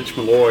face it. Mitch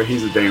Malloy,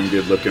 he's a damn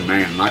good-looking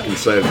man. I can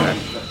say that.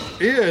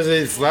 He is.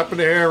 He's slapping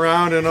the hair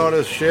around and all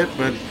this shit,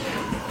 but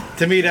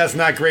to me, that's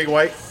not Great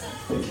White.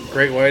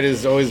 Great White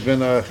has always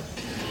been a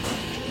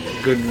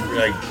good,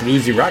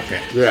 bluesy rock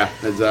band. Yeah,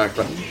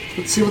 exactly.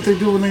 Let's see what they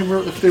do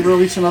if they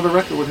release another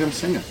record with him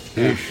singing.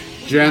 Yeah.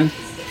 Jen?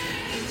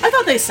 I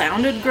thought they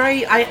sounded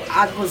great. I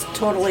was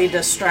totally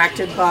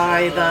distracted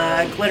by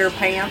the glitter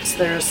pants.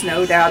 There's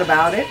no doubt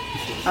about it.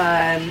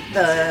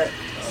 The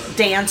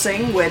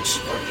dancing, which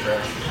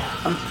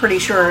I'm pretty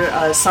sure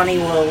Sonny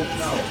will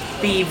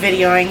be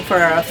videoing for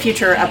a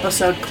future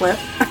episode clip.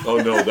 Oh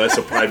no, that's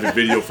a private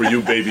video for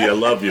you, baby. I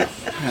love you.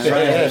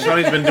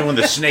 Sonny's been doing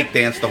the snake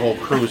dance the whole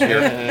cruise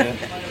here.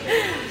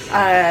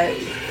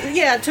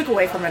 Yeah, it took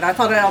away from it. I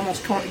thought it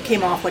almost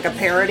came off like a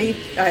parody.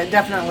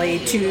 Definitely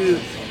too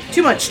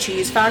much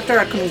cheese factor.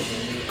 I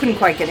couldn't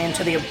quite get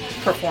into the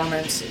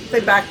performance. If they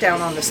back down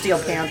on the Steel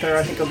Panther,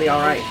 I think it'll be all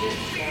right.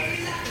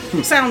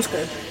 Sounds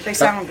good. They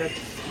sound good.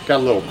 Got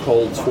a little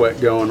cold sweat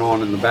going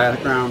on in the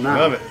background now.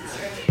 Love it.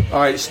 All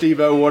right,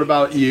 Steve-O, what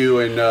about you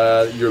and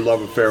your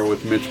love affair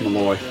with Mitch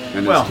Malloy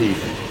and his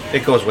teeth?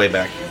 It goes way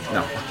back.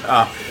 No.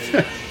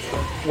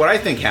 What I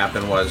think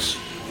happened was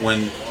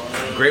when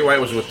Great White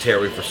was with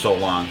Terry for so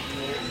long,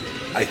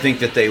 I think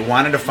that they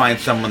wanted to find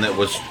someone that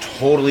was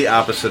totally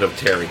opposite of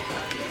Terry.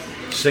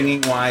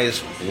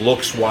 Singing-wise,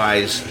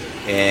 looks-wise,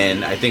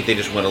 and I think they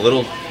just went a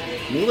little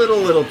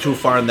too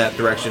far in that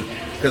direction.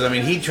 Because, I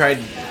mean,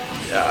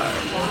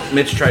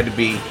 Mitch tried to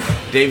be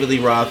David Lee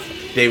Roth,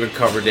 David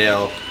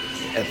Coverdale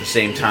at the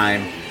same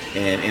time,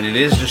 and it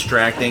is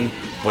distracting.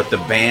 but the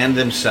band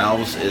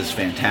themselves is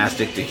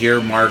fantastic. To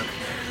hear Mark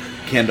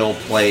Kendall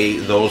play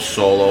those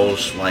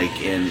solos,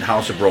 like in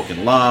House of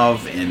Broken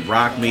Love and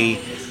Rock Me,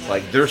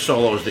 like they're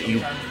solos that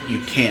you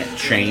can't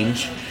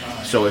change.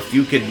 So if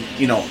you could,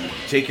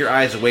 take your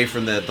eyes away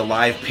from the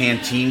live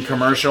Pantene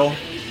commercial,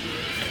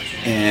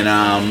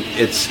 and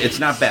it's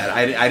not bad.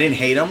 I didn't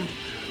hate them,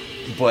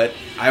 but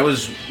I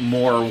was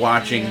more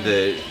watching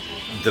the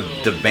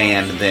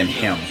band than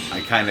him.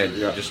 I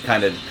just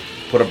kind of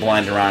put a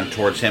blinder on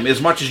towards him as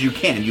much as you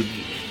can.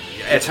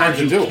 At times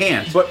you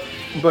can't, but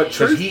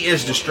because he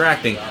is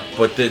distracting.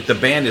 But the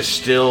band is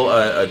still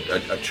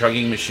a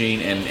chugging machine,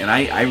 and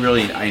I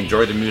really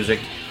enjoy the music.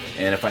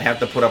 And if I have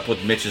to put up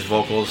with Mitch's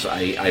vocals,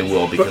 I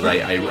will, because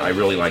I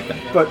really like them.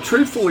 But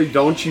truthfully,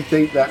 don't you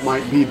think that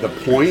might be the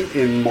point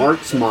in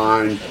Mark's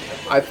mind?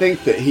 I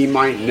think that he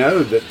might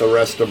know that the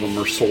rest of them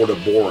are sort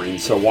of boring,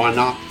 so why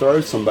not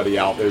throw somebody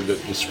out there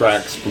that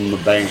distracts from the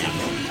band?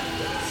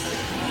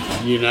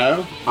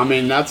 I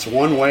mean, that's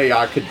one way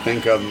I could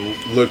think of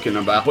looking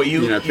about. But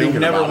you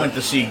never went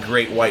to see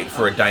Great White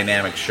for a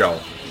dynamic show.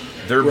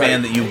 They're a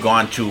band that you've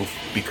gone to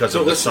because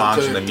of the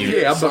songs and the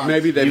music. Yeah, but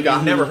maybe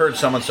you've never heard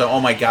someone say, "Oh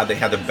my God, they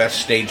had the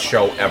best stage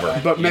show ever."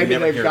 But maybe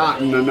they've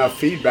gotten enough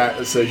feedback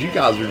that says, "You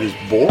guys are just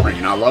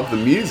boring. I love the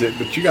music,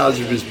 but you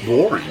guys are just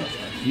boring."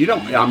 You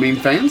don't. I mean,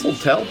 fans will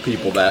tell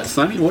people that.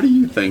 Sonny, what do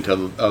you think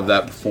of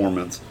that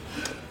performance?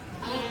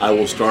 I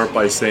will start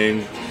by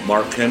saying,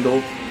 Mark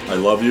Kendall, I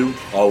love you,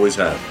 always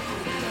have.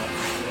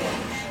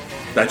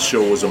 That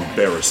show was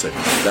embarrassing.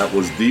 That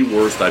was the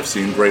worst. I've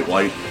seen Great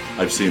White.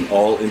 I've seen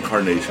all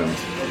incarnations.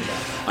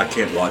 I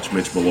can't watch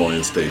Mitch Malloy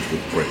on stage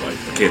with Great White.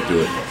 I can't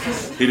do it.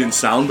 He didn't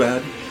sound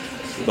bad,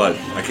 but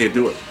I can't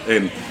do it.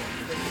 And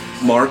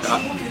Mark, I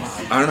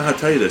don't know how to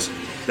tell you this.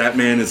 That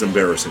man is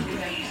embarrassing.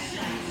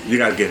 You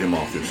got to get him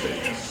off your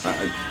stage.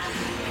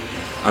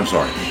 I'm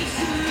sorry.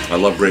 I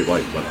love Great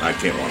White, but I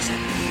can't watch them.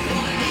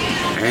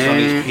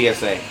 Sonny's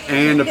PSA.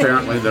 And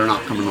apparently they're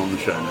not coming on the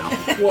show now.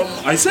 Well,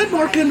 I said,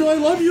 Mark Kendall, I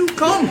love you.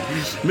 Come.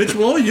 Mitch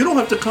Malloy, you don't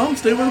have to come.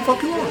 Stay where the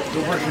fuck you are.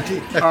 Don't brush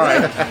your teeth. All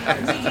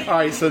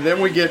right. So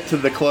then we get to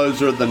the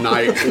closer of the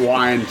night,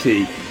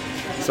 Y&T.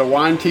 So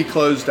Y&T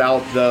closed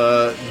out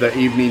the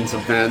evening's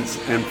events,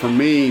 and for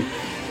me,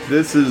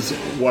 this is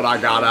what I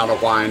got out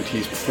of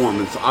Y&T's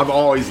performance. I've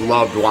always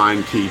loved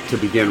Y&T to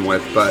begin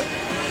with, but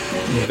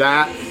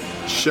that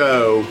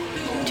show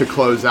to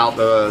close out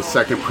the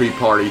second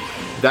pre-party,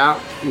 that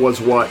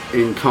was what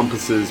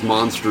encompasses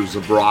Monsters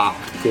of Rock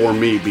for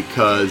me,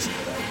 because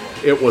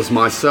it was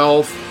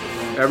myself,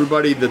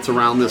 everybody that's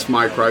around this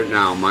mic right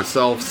now,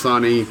 myself,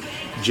 Sonny,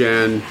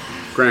 Jen,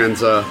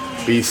 Granza,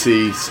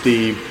 BC,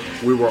 Steve,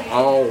 we were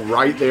all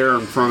right there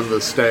in front of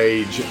the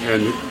stage,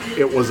 and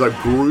it was a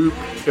group,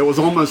 it was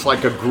almost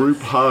like a group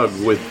hug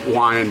with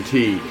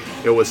Y&T.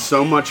 It was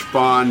so much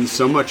fun,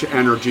 so much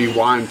energy.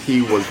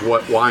 Y&T was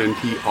what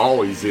Y&T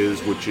always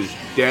is, which is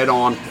dead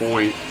on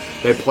point.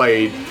 They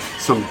played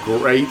some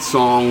great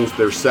songs.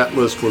 Their set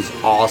list was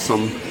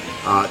awesome.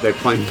 They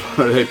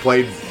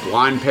played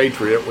Blind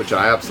Patriot, which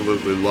I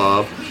absolutely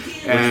love.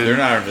 And they're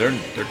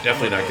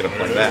definitely not going to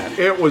play that.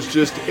 It was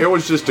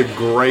just a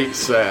great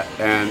set,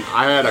 and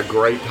I had a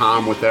great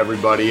time with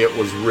everybody. It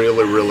was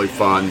really, really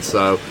fun.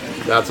 So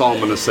that's all I'm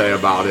going to say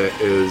about it,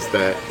 is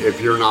that if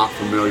you're not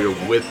familiar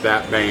with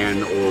that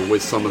band or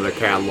with some of the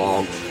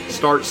catalog,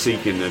 start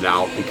seeking it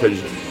out,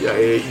 because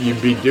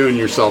you'd be doing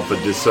yourself a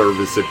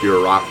disservice if you're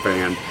a rock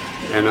fan.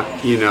 And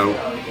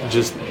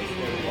just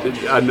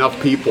enough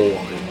people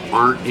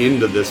aren't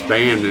into this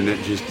band, and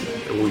it just,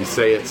 we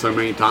say it so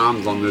many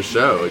times on this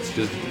show, it's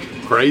just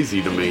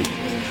crazy to me.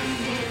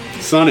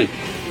 Sonny.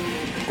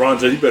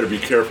 Granza, you better be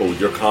careful with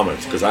your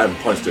comments, because I haven't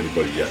punched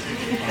anybody yet.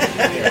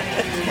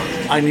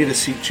 I need a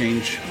seat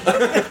change.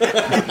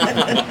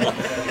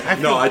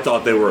 No, I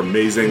thought they were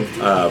amazing.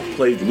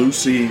 Played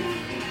Lucy,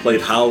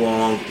 played How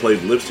Long,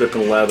 played Lipstick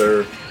and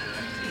Leather,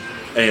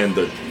 and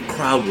the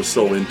crowd was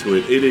so into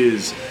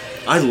it.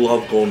 I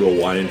love going to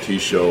a Y&T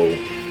show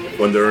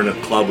when they're in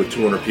a club with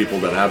 200 people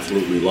that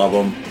absolutely love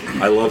them.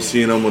 I love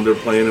seeing them when they're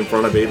playing in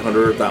front of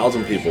 800 or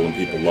 1,000 people and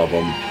people love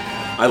them.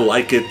 I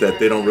like it that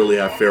they don't really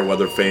have fair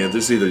weather fans.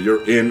 It's either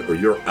you're in or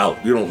you're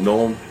out. You don't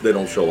know them, they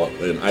don't show up.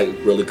 And I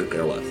really could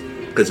care less,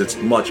 because it's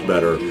much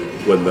better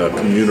when the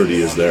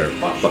community is there.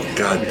 But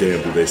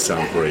goddamn, do they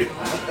sound great.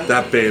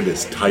 That band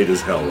is tight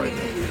as hell right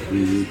now.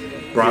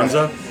 Mm-hmm.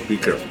 Granza, be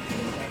careful.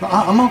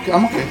 I'm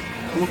okay.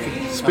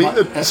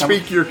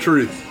 Speak your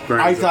truth,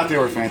 Granza. I thought they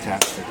were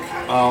fantastic.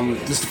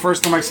 This is the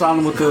first time I saw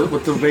them with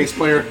the bass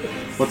player.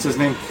 What's his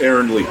name?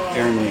 Aaron Lee.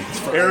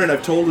 Aaron,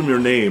 I've told him your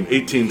name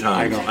 18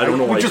 times. I don't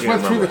know why you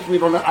can't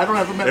remember. I don't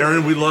have a minute.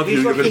 Aaron, we love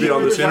you. You're going to be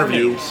on this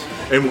interview.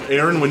 And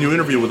Aaron, when you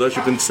interview with us,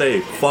 you can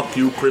say, "Fuck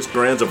you, Chris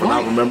Granza, for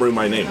not remembering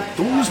my name."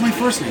 Don't use my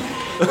first name.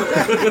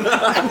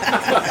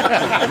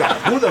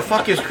 Who the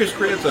fuck is Chris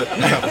Granza?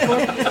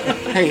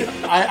 Hey,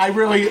 I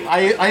really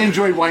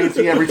enjoy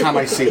Y&T every time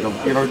I see them.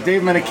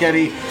 Dave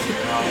Menichetti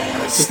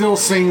still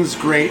sings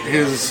great.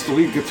 His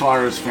lead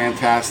guitar is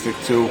fantastic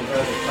too.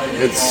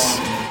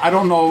 I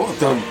don't know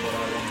the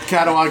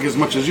catalog as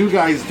much as you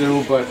guys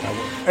do, but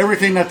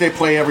everything that they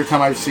play every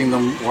time I've seen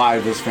them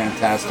live is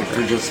fantastic.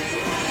 They're just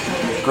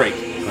great.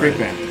 Great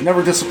band.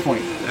 Never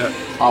disappoint.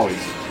 Always.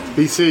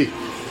 BC.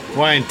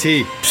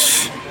 Y&T.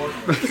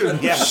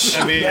 Yes.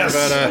 I mean, yes.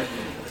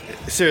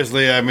 But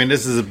seriously, I mean,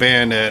 this is a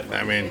band that,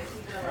 I mean,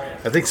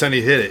 I think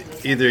Sonny hit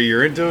it. Either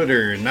you're into it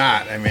or you're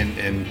not. I mean,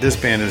 and this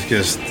band is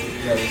just...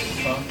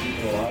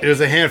 There's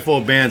a handful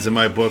of bands in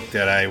my book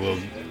that I will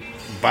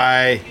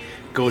buy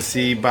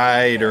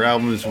their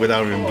albums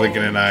without even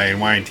blinking an eye, and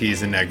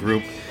Y&T's in that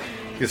group.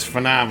 It's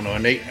phenomenal,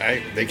 and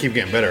they keep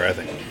getting better, I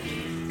think.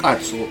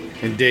 Absolutely.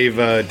 And Dave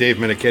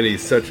Menichetti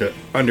is such an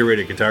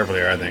underrated guitar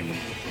player, I think.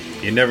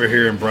 You never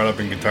hear him brought up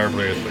in guitar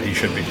players, but he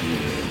should be.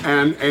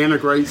 And a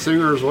great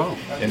singer as well.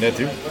 And that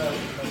too.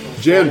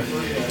 Jen.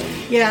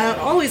 Yeah,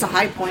 always a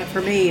high point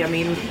for me. I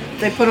mean,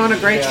 they put on a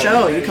great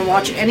show. You can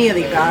watch any of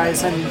the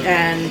guys,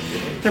 and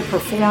they're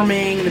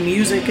performing. The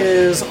music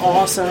is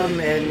awesome,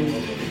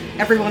 and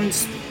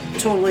everyone's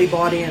totally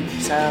bought in.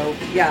 So,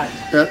 yeah.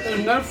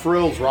 And that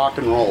frills rock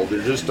and roll.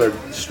 They're just a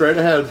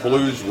straight-ahead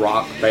blues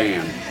rock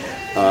band.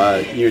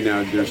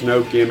 There's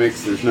no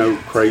gimmicks. There's no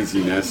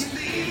craziness.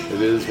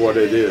 It is what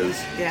it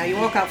is. Yeah, you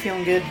walk out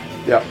feeling good.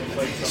 Yep.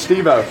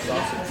 Steve-O.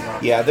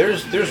 Yeah,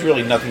 there's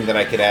really nothing that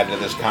I could add to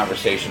this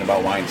conversation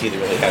about Y&T that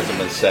really hasn't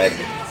been said.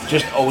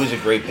 Just always a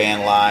great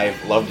band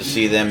live. Love to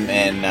see them,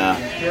 and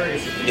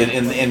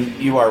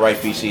you are right,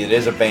 BC. It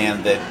is a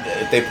band that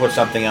if they put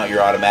something out,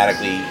 you're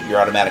automatically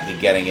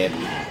getting it,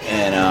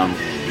 and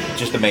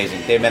just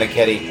amazing. Dave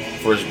Menichetti,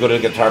 for as good a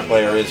guitar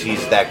player as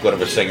he's that good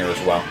of a singer as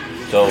well.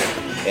 So,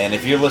 and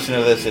if you're listening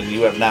to this and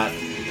you have not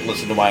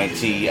listened to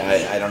Y&T,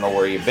 I don't know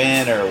where you've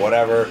been or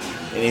whatever,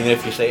 and even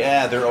if you say,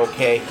 they're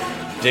okay,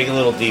 dig a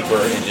little deeper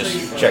and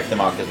just check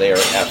them out because they are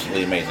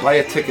absolutely amazing. Buy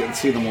a ticket and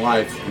see them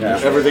live. Yeah.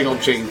 Everything will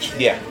change.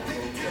 Yeah.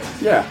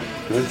 Yeah.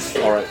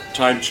 All right,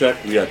 time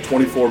check. We got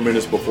 24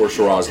 minutes before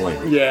Shiraz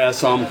Lane. Yeah,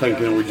 so I'm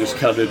thinking we just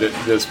cut it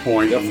at this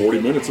point. Yeah,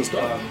 40 minutes is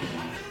done.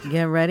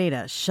 Get ready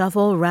to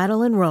shuffle,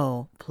 rattle, and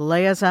roll.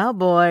 Play us out,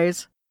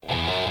 boys.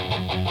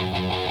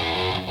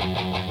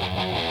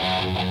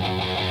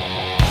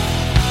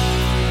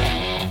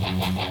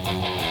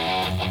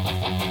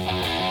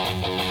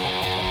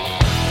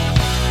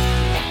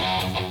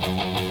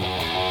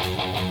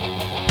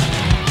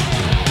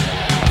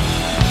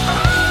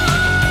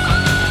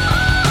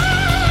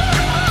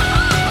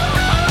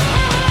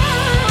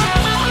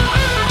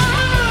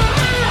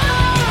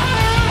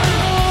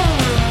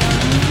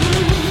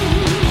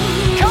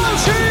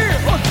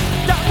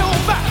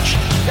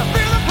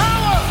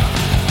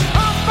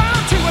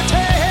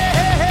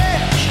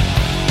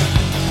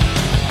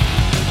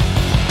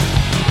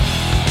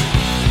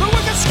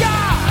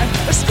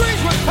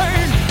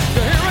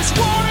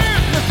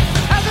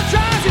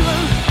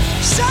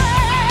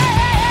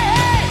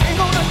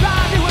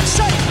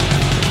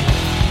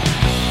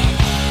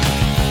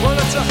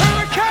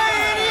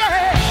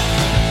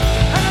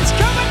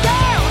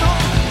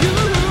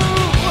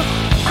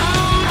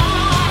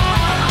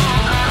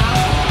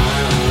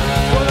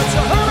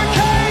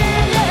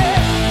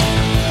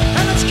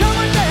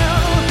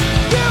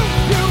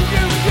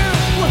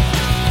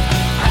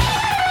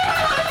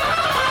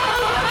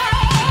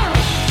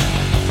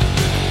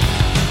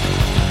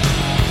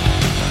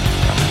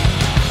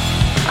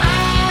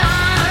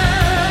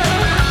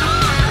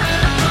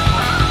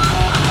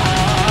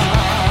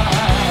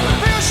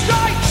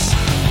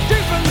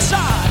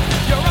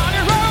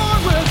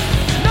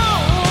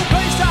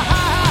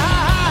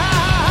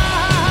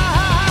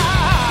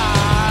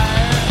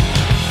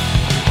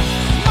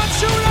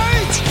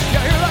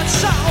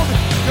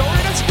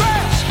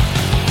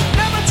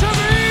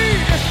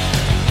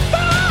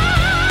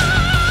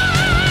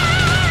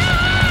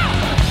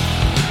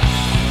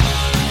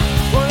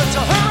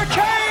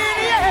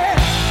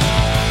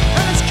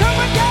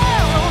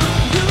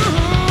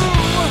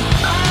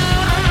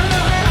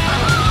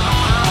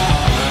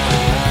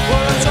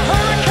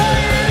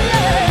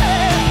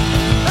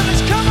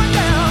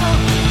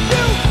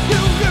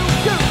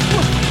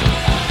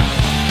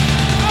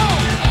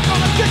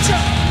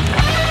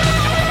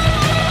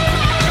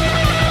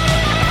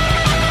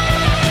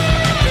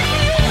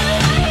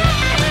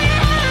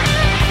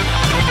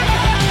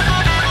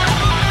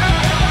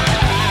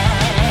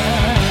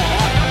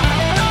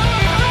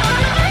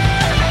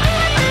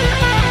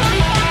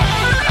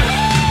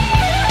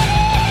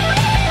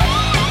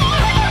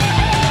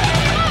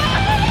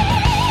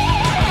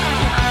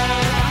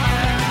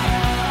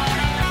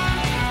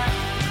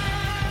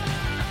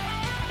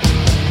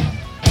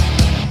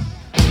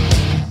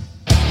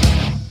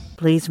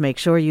 Please make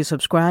sure you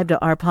subscribe to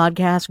our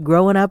podcast,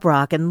 Growing Up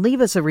Rock, and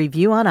leave us a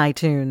review on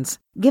iTunes.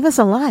 Give us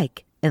a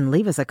like and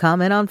leave us a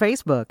comment on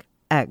Facebook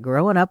at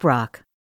Growing Up Rock.